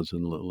Snaparaz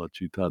in La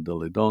Città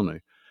delle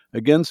Donne,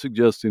 again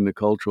suggesting the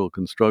cultural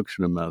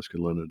construction of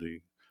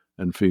masculinity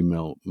and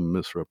female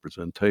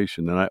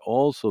misrepresentation. And I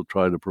also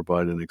try to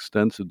provide an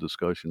extensive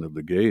discussion of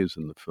the gaze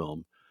in the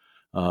film,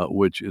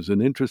 which is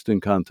an interesting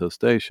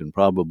contestation,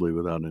 probably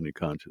without any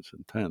conscious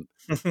intent,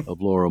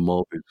 of Laura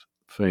Mulvey's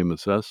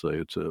famous essay.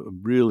 It's a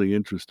really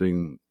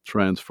interesting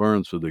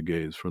transference of the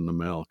gaze from the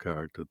male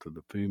character to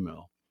the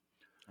female.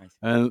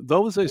 And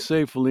though, as I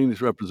say,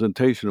 Fellini's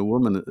representation of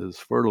women is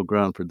fertile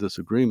ground for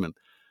disagreement,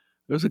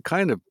 there's a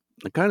kind of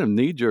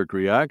knee-jerk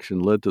reaction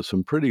led to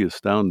some pretty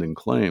astounding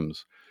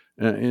claims.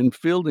 In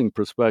fielding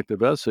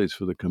prospective essays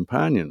for the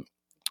companion,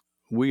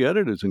 we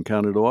editors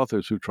encountered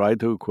authors who tried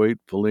to equate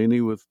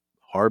Fellini with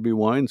Harvey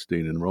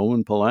Weinstein and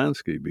Roman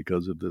Polanski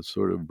because of this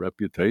sort of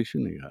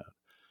reputation he had.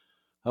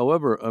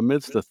 However,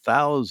 amidst the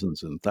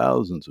thousands and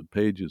thousands of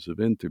pages of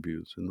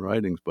interviews and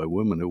writings by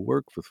women who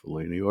worked with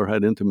Fellini or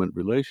had intimate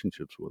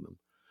relationships with him,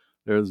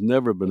 there has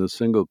never been a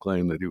single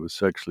claim that he was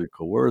sexually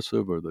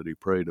coercive or that he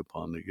preyed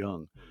upon the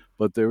young.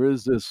 But there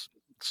is this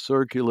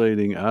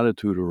circulating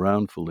attitude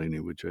around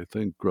Fellini, which I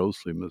think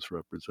grossly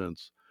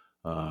misrepresents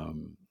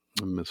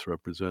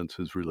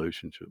his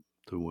relationship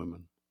to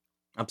women.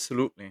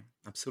 Absolutely,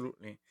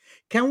 absolutely.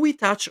 Can we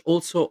touch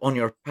also on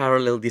your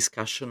parallel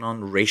discussion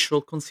on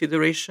racial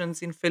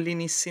considerations in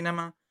Fellini's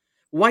cinema?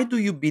 Why do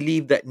you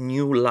believe that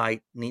new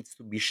light needs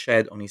to be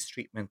shed on his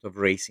treatment of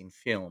race in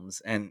films?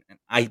 And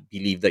I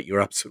believe that you're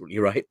absolutely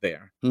right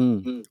there.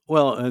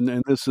 Well,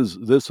 and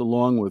this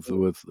along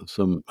with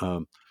some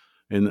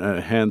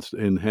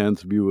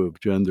enhanced view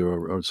of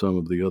gender or some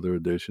of the other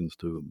additions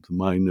to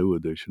my new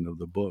edition of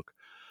the book.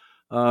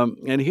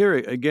 And here,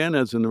 again,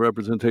 as in the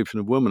representation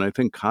of women, I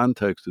think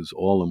context is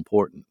all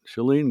important.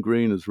 Shalene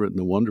Green has written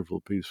a wonderful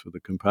piece for The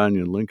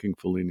Companion linking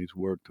Fellini's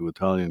work to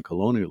Italian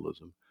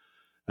colonialism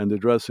and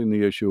addressing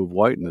the issue of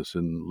whiteness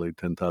in Le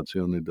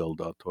Tentazioni del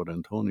Dottor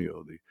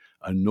Antonio, the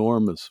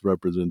enormous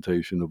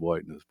representation of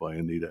whiteness by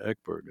Anita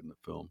Ekberg in the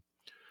film.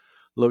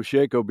 Lo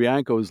Cieco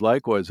Bianco is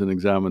likewise an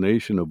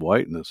examination of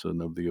whiteness and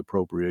of the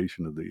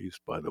appropriation of the East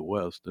by the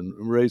West, and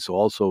race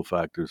also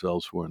factors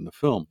elsewhere in the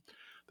film.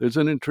 There's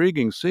an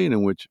intriguing scene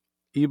in which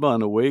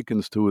Ivan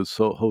awakens to his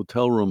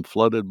hotel room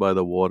flooded by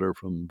the water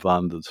from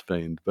Vanda's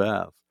feigned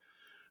bath,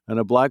 and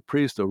a black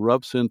priest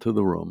erupts into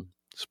the room,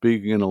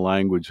 speaking in a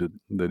language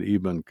that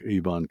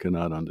Ivan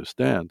cannot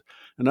understand.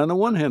 And on the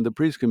one hand, the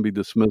priest can be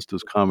dismissed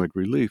as comic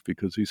relief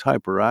because he's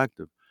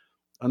hyperactive.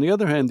 On the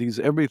other hand, he's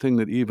everything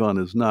that Ivan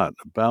is not,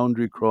 a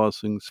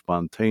boundary-crossing,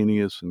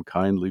 spontaneous, and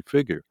kindly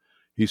figure.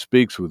 He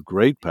speaks with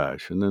great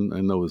passion,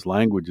 and though his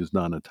language is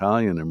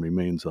non-Italian and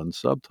remains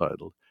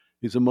unsubtitled,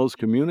 he's the most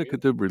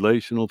communicative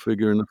relational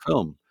figure in the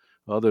film,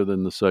 other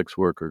than the sex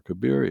worker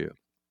Cabiria.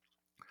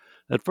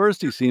 At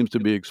first, he seems to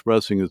be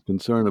expressing his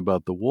concern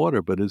about the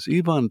water, but as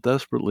Ivan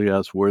desperately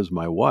asks, "Where's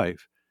my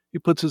wife?" he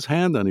puts his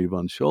hand on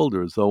Ivan's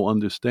shoulder as though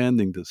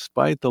understanding,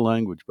 despite the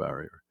language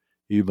barrier,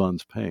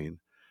 Ivan's pain,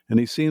 and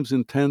he seems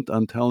intent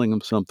on telling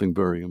him something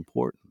very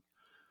important.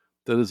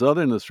 That his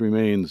otherness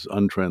remains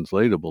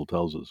untranslatable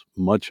tells us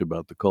much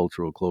about the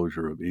cultural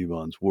closure of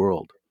Ivan's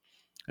world.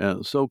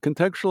 So,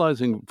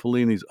 contextualizing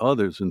Fellini's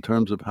others in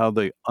terms of how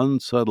they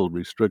unsettle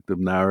restrictive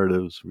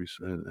narratives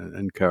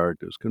and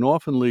characters can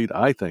often lead,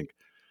 I think,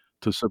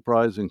 to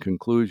surprising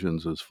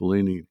conclusions as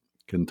Fellini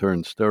can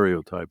turn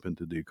stereotype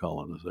into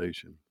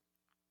decolonization.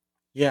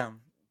 Yeah,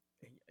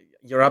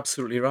 you're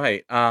absolutely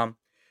right.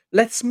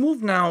 Let's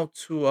move now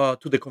to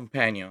the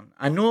companion.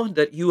 I know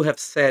that you have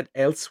said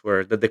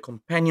elsewhere that the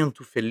companion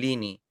to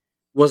Fellini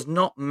was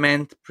not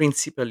meant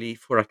principally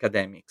for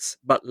academics,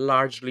 but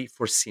largely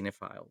for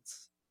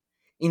cinephiles.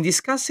 In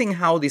discussing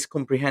how this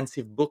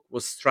comprehensive book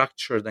was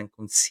structured and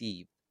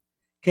conceived,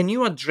 can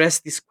you address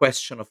this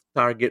question of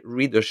target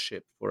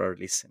readership for our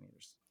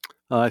listeners?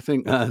 I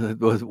think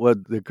what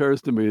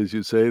occurs to me as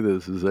you say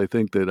this is I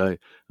think that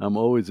I'm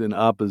always in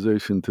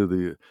opposition to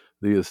the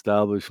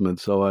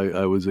establishment. So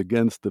I was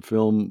against the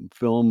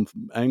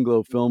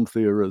Anglo film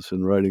theorists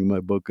in writing my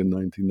book in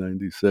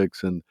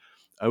 1996, and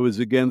I was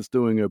against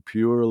doing a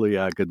purely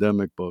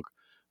academic book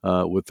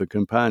with the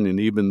companion,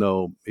 even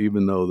though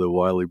the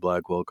Wiley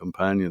Blackwell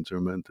companions are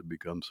meant to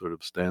become sort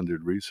of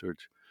standard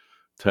research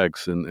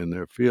texts in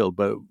their field.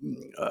 But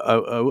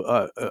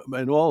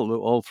and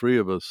all three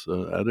of us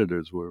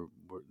editors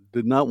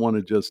did not want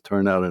to just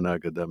turn out an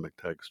academic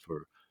text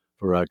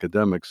for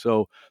academics.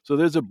 So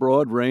there's a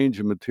broad range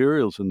of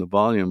materials in the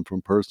volume,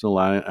 from personal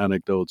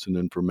anecdotes and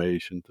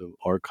information to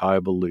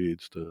archival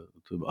leads to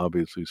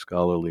obviously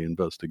scholarly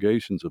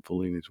investigations of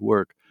Fellini's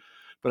work.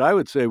 But I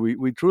would say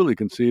we truly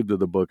conceived of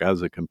the book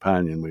as a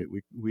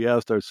companion. We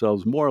asked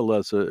ourselves more or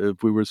less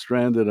if we were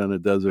stranded on a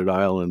desert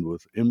island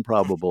with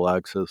improbable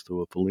access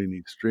to a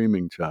Fellini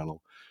streaming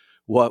channel,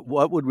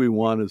 what would we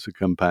want as a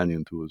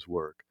companion to his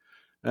work?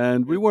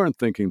 And we weren't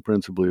thinking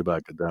principally of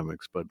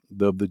academics, but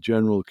of the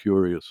general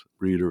curious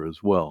reader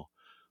as well.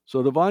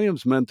 So the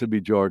volume's meant to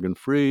be jargon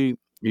free,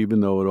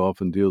 even though it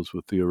often deals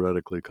with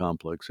theoretically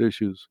complex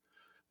issues.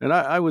 And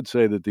I would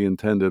say that the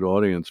intended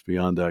audience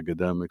beyond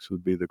academics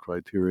would be the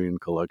Criterion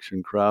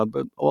Collection crowd,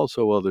 but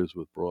also others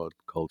with broad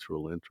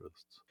cultural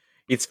interests.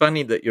 It's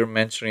funny that you're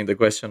mentioning the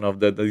question of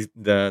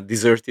the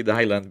deserted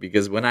island,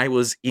 because when I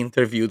was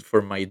interviewed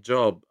for my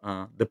job,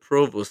 the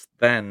provost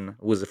then,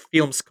 who was a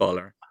film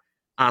scholar,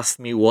 asked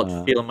me what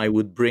Uh, film I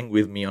would bring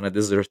with me on a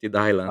deserted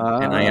island,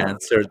 and I ah,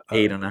 answered uh,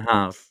 eight and a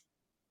half.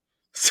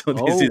 So oh,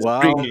 wow.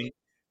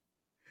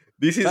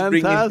 this is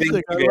bringing things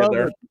Fantastic. I love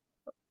together. it.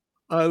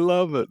 I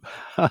love it.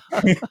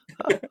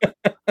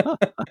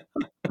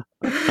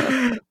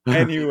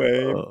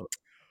 Anyway, Oh,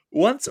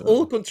 once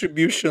all uh,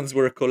 contributions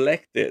were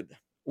collected,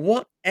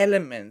 what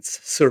elements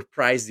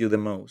surprised you the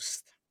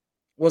most?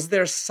 Was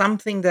there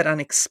something that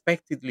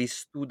unexpectedly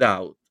stood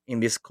out in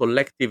this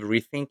collective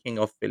rethinking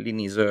of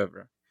Fellini's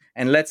oeuvre?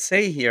 And let's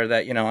say here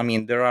that, I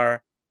mean, there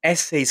are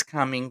essays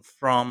coming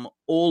from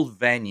all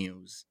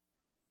venues,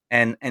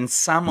 and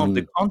some of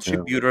the yeah,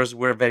 contributors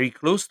were very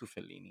close to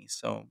Fellini.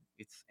 So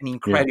it's an yeah,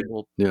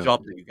 incredible yeah,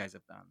 job that you guys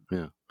have done.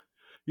 yeah.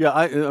 Yeah,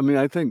 I mean,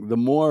 I think the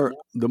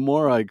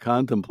more I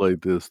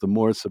contemplate this, the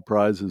more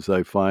surprises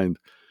I find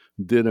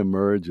did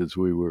emerge as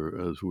we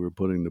were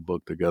putting the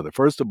book together.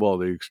 First of all,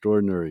 the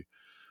extraordinary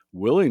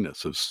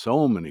willingness of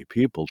so many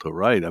people to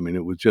write. I mean,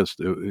 it was just,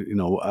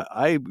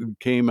 I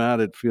came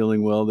at it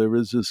feeling, well, there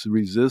is this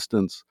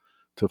resistance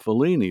to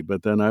Fellini,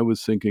 but then I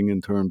was thinking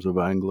in terms of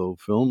Anglo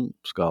film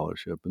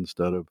scholarship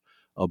instead of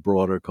a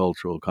broader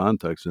cultural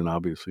context, and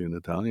obviously an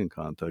Italian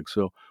context.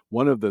 So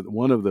one of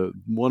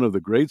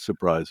the great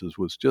surprises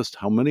was just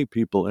how many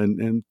people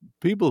and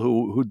people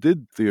who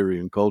did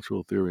theory and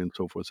cultural theory and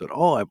so forth said,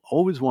 "Oh, I've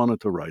always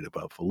wanted to write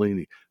about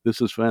Fellini.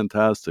 This is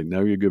fantastic. Now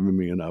you're giving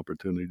me an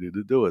opportunity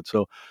to do it."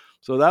 So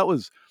that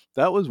was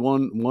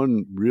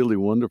one really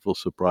wonderful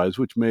surprise,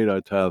 which made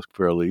our task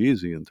fairly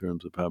easy in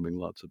terms of having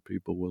lots of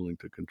people willing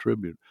to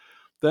contribute.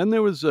 Then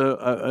there was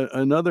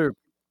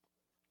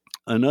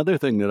another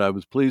thing that I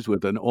was pleased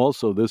with, and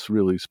also this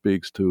really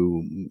speaks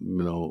to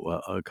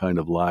a kind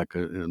of lack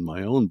in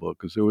my own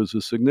book, is there was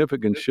a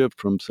significant shift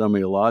from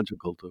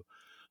semiological to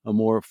a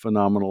more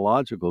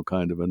phenomenological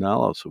kind of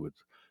analysis.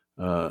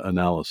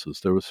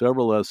 There were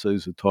several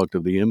essays that talked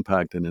of the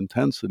impact and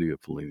intensity of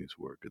Fellini's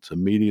work, its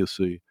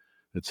immediacy,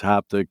 its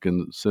haptic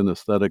and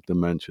synesthetic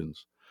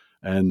dimensions,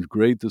 and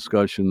great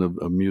discussion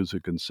of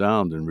music and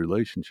sound in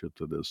relationship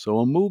to this. So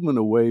a movement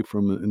away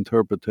from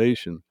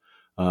interpretation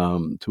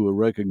to a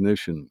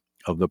recognition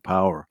of the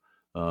power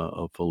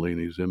of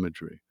Fellini's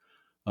imagery.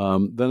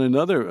 Then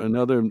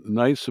another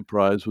nice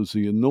surprise was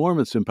the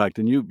enormous impact,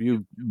 and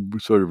you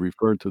sort of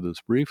referred to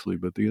this briefly,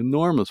 but the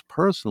enormous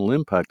personal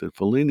impact that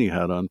Fellini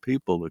had on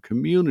people, the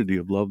community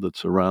of love that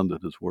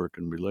surrounded his work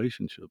and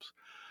relationships.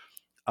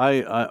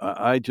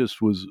 I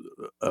just was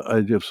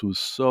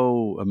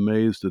so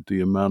amazed at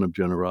the amount of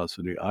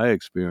generosity I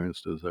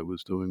experienced as I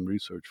was doing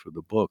research for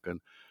the book. And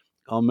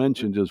I'll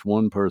mention just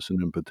one person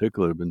in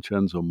particular,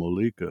 Vincenzo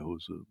Mollica,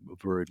 who's a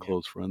very Yeah,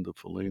 close friend of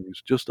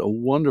Fellini's, just a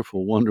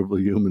wonderful, wonderful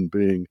human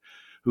being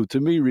who to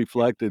me yeah.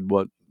 reflected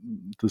what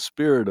the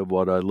spirit of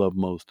what I love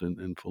most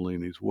in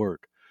Fellini's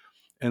work.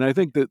 And I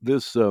think that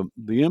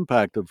the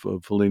impact of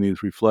Fellini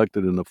is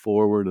reflected in the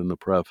foreword and the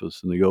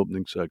preface and the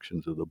opening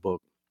sections of the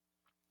book,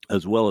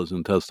 as well as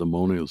in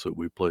testimonials that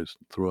we placed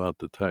throughout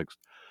the text.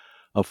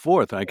 A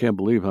fourth, I can't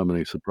believe how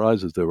many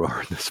surprises there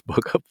are in this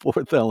book. A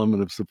fourth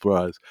element of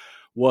surprise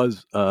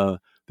was the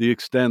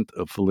extent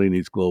of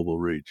Fellini's global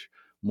reach.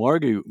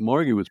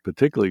 Margie was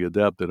particularly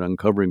adept at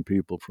uncovering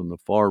people from the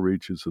far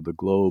reaches of the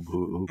globe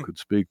who could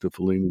speak to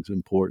Fellini's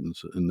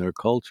importance in their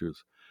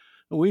cultures.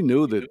 And we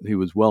knew that he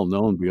was well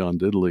known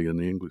beyond Italy in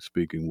the English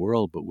speaking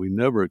world, but we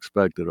never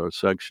expected our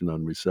section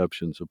on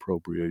receptions,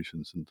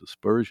 appropriations, and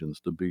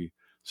dispersions to be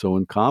so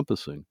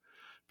encompassing.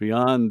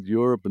 Beyond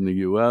Europe and the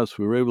US,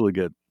 we were able to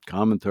get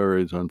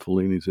commentaries on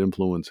Fellini's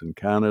influence in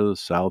Canada,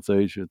 South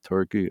Asia,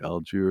 Turkey,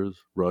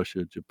 Algiers,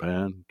 Russia,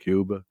 Japan,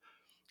 Cuba,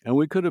 and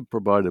we could have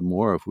provided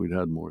more if we'd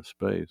had more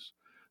space.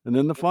 And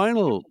then the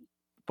final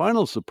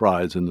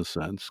surprise, in a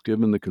sense,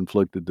 given the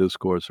conflicted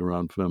discourse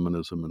around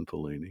feminism and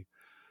Fellini,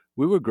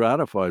 we were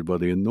gratified by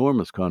the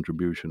enormous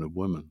contribution of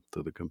women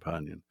to the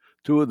companion.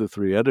 Two of the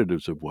three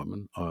editors of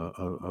women,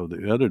 of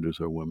the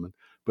editors are women,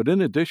 but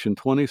in addition,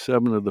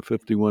 27 of the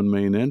 51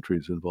 main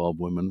entries involve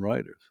women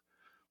writers.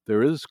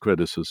 There is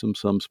criticism,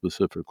 some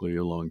specifically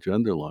along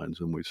gender lines,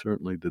 and we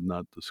certainly did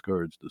not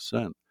discourage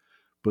dissent.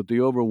 But the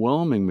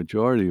overwhelming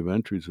majority of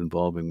entries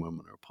involving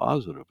women are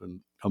positive, and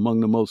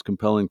among the most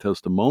compelling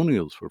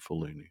testimonials for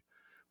Fellini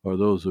are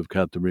those of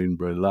Catherine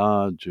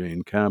Breillat,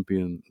 Jane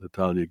Campion,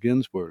 Natalia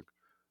Ginsburg,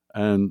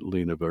 and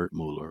Lena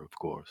Wertmuller, of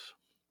course.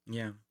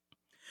 Yeah.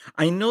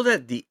 I know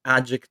that the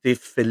adjective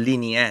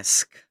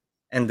Fellini-esque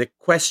and the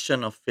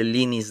question of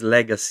Fellini's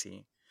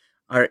legacy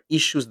are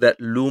issues that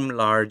loom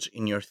large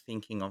in your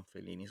thinking on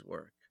Fellini's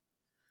work.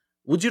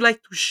 Would you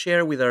like to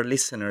share with our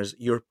listeners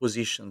your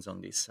positions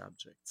on these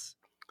subjects?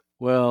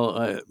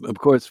 Of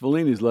course,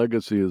 Fellini's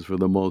legacy is for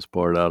the most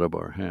part out of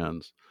our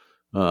hands.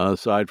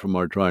 Aside from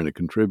our trying to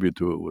contribute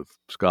to it with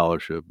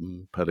scholarship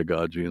and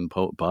pedagogy and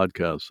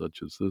podcasts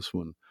such as this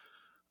one,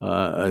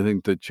 I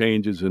think that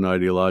changes in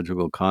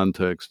ideological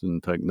context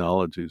and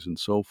technologies and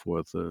so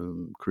forth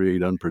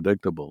create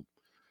unpredictable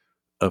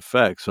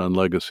effects on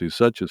legacies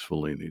such as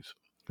Fellini's.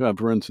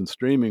 For instance,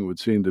 streaming would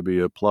seem to be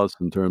a plus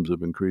in terms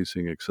of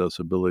increasing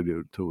accessibility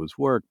to his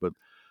work, but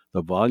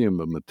the volume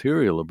of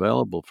material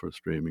available for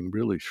streaming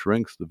really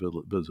shrinks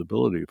the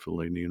visibility of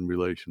Fellini in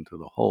relation to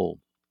the whole.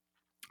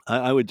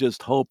 I would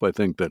just hope, I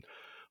think, that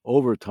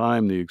over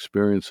time the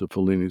experience of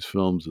Fellini's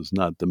films is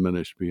not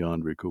diminished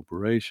beyond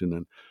recuperation,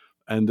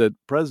 and that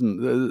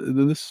present,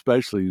 and this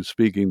especially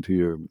speaking to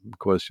your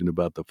question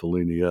about the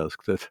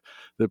Fellini-esque, that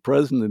the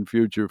present and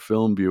future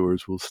film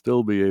viewers will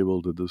still be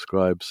able to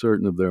describe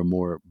certain of their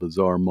more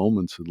bizarre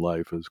moments in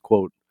life as,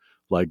 quote,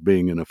 like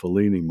being in a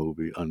Fellini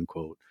movie,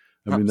 unquote.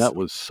 I mean, that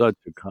Absolutely. was such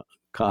a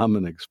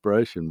common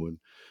expression when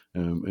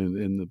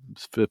in the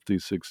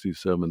 50s,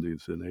 60s,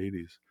 70s, and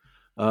 80s.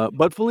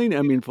 But Fellini,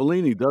 I mean,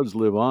 Fellini does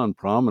live on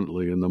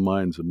prominently in the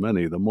minds of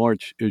many. The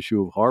March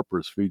issue of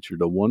Harper's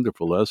featured a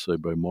wonderful essay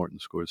by Martin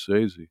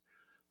Scorsese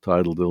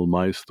titled Il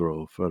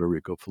Maestro,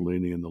 Federico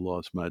Fellini and the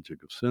Lost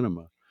Magic of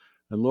Cinema.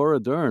 And Laura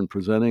Dern,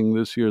 presenting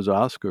this year's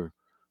Oscar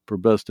for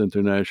Best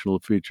International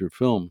Feature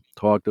Film,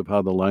 talked of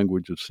how the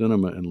language of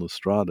cinema in La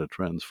Strada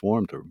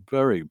transformed her.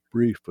 Very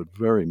brief but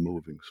very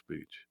moving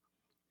speech.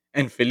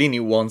 And Fellini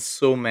won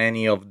so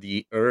many of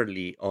the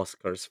early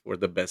Oscars for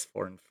the best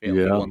foreign film.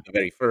 He Yeah, won the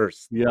very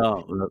first.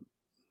 yeah,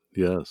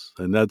 yes,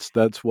 and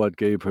that's what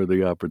gave her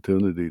the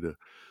opportunity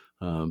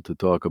to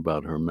talk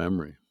about her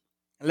memory.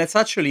 Let's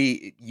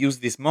actually use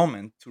this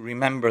moment to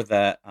remember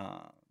that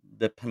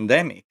the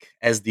pandemic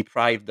has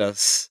deprived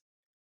us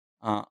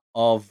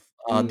of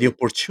the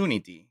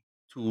opportunity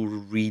to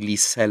really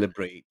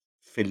celebrate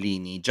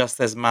Fellini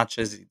just as much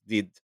as it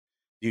did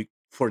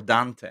for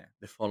Dante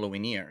the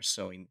following year.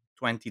 So in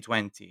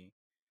 2020,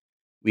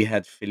 we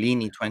had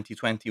Fellini,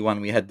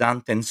 2021, we had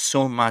Dante, and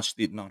so much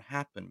did not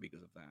happen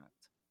because of that.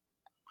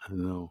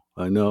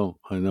 I know.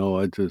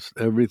 I just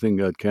everything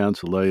got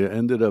canceled. I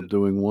ended up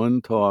doing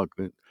one talk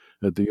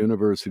at the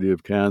University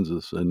of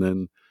Kansas, and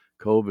then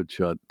COVID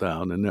shut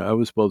down. And I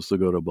was supposed to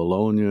go to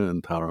Bologna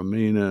and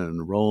Taormina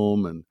and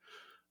Rome and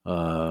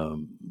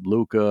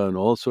Lucca and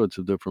all sorts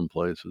of different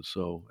places.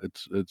 So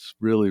it's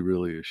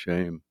really a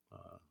shame.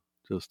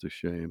 Just a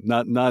shame.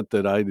 Not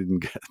that I didn't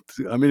get.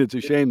 I mean, it's a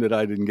shame that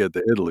I didn't get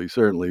to Italy,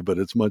 certainly, but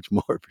it's much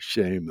more of a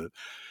shame that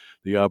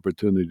the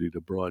opportunity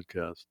to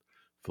broadcast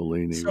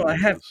Fellini So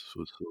was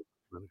so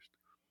diminished.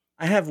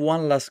 I have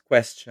one last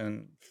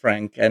question,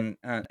 Frank, and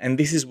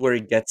this is where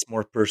it gets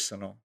more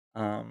personal.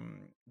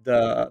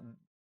 The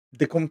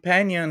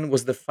companion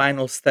was the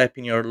final step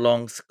in your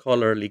long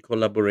scholarly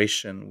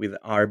collaboration with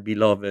our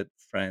beloved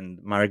friend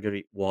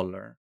Marguerite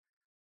Waller.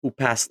 who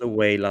passed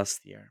away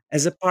last year.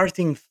 As a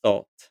parting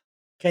thought,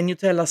 can you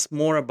tell us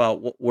more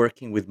about what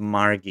working with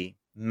Margie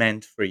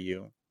meant for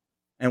you?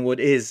 And what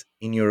is,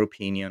 in your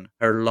opinion,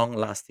 her long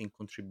lasting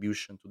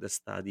contribution to the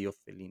study of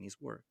Fellini's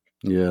work?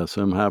 Yes,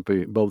 I'm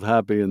happy, both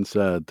happy and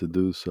sad to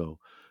do so.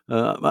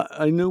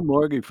 I knew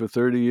Margie for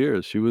 30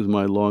 years. She was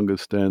my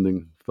longest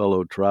standing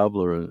fellow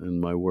traveler in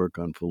my work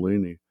on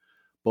Fellini.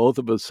 Both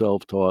of us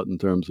self taught in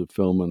terms of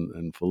film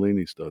and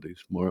Fellini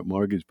studies.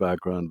 Margie's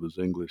background was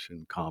English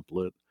and comp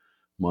lit,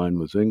 mine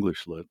was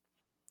English lit.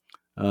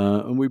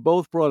 And we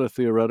both brought a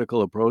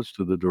theoretical approach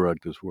to the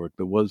director's work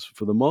that was,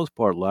 for the most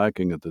part,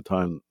 lacking at the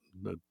time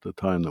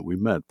that we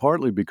met,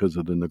 partly because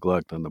of the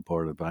neglect on the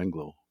part of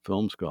Anglo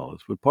film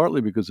scholars, but partly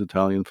because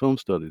Italian film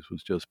studies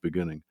was just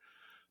beginning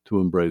to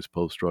embrace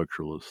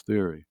post-structuralist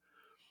theory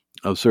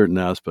of certain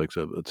aspects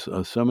of it.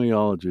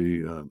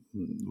 Semiology,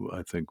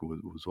 I think,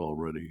 was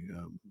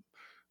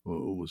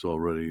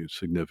already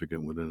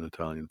significant within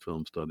Italian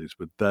film studies,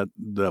 but that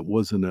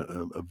wasn't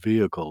a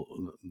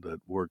vehicle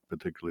that worked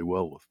particularly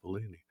well with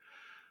Fellini.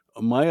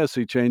 My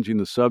essay, Changing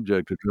the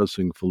Subject,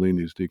 addressing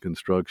Fellini's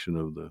deconstruction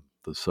of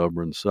the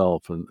sovereign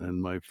self,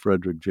 and my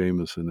Frederick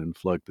Jameson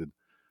inflected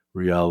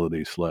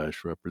reality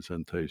slash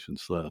representation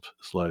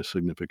slash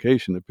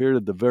signification, appeared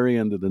at the very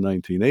end of the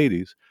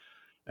 1980s.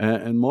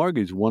 And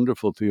Margie's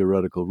wonderful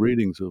theoretical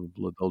readings of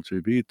La Dolce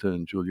Vita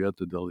and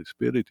Giulietta degli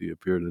Spiriti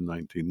appeared in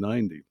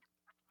 1990.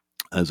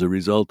 As a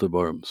result of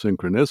our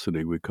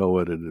synchronicity, we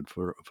co-edited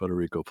for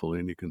Federico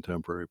Fellini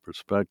Contemporary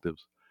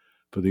Perspectives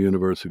for the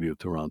University of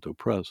Toronto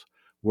Press,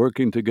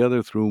 working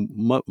together through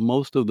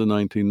most of the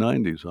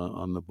 1990s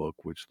on the book,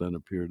 which then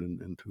appeared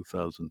in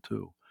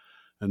 2002.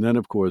 And then,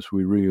 of course,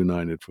 we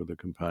reunited for the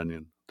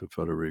companion to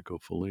Federico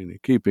Fellini,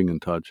 keeping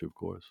in touch, of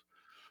course,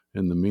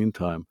 in the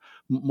meantime.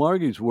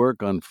 Margie's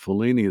work on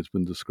Fellini has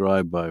been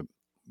described by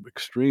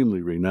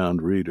extremely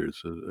renowned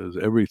readers as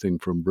everything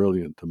from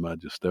brilliant to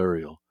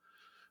magisterial.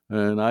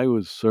 And I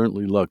was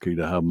certainly lucky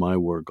to have my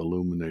work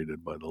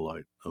illuminated by the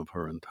light of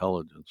her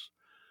intelligence.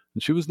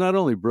 And she was not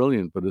only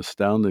brilliant, but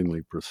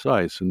astoundingly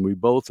precise. And we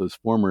both, as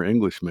former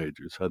English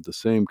majors, had the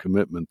same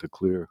commitment to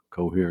clear,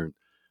 coherent,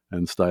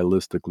 and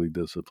stylistically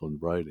disciplined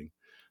writing.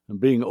 And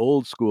being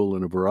old school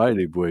in a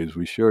variety of ways,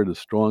 we shared a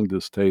strong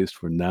distaste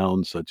for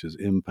nouns such as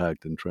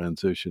impact and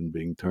transition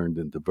being turned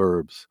into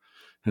verbs.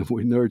 And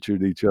we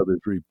nurtured each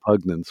other's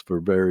repugnance for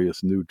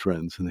various new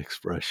trends and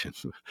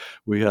expressions.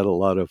 We had a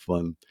lot of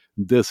fun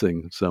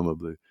dissing some of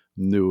the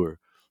newer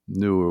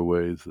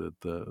ways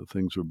that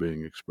things were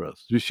being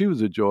expressed. She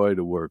was a joy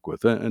to work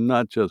with, and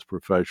not just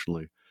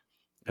professionally.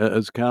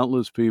 As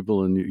countless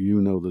people, and you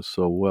know this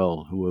so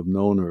well, who have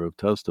known her have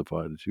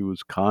testified, she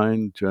was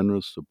kind,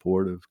 generous,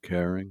 supportive,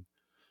 caring,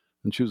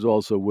 and she was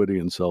also witty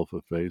and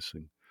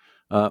self-effacing.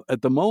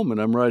 At the moment,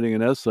 I'm writing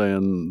an essay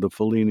on the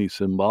Fellini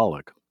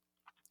symbolic,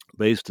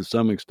 based to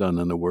some extent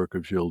on the work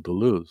of Gilles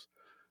Deleuze.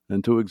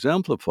 And to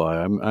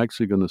exemplify, I'm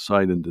actually going to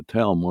cite in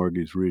detail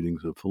Margie's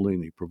readings of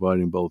Fellini,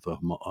 providing both a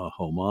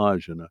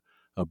homage and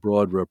a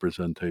broad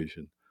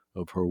representation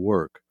of her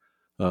work.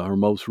 Her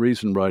most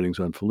recent writings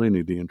on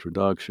Fellini, the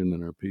introduction,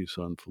 and her piece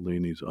on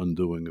Fellini's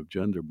undoing of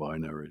gender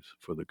binaries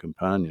for the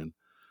companion,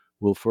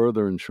 will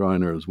further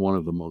enshrine her as one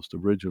of the most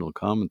original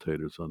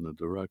commentators on the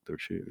director.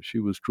 She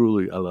was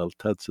truly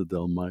all'altezza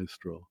del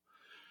maestro.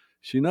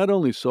 She not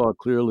only saw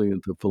clearly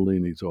into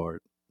Fellini's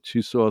art,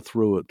 she saw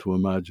through it to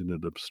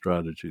imaginative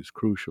strategies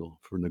crucial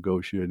for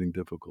negotiating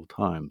difficult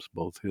times,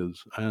 both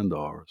his and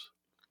ours.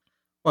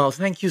 Well,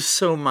 thank you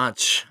so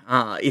much.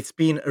 It's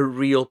been a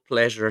real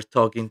pleasure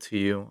talking to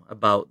you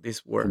about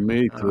this work.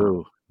 Me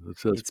too.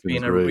 It's just It's been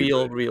been a great.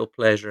 real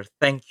pleasure.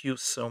 Thank you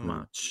so Yeah,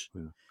 much.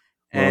 yeah. Well,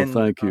 And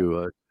thank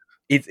you.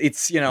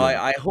 it's Yeah.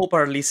 I hope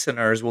our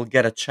listeners will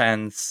get a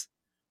chance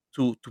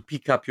to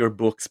pick up your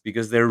books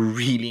because they're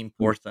really Mm,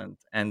 important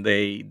and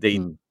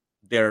mm.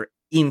 they're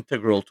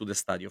integral to the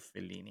study of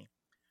Fellini.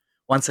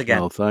 Once again,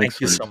 Well, thanks.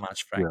 thank you so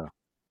much, Frank. Yeah.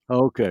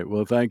 Okay.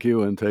 Well, thank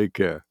you and take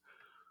care.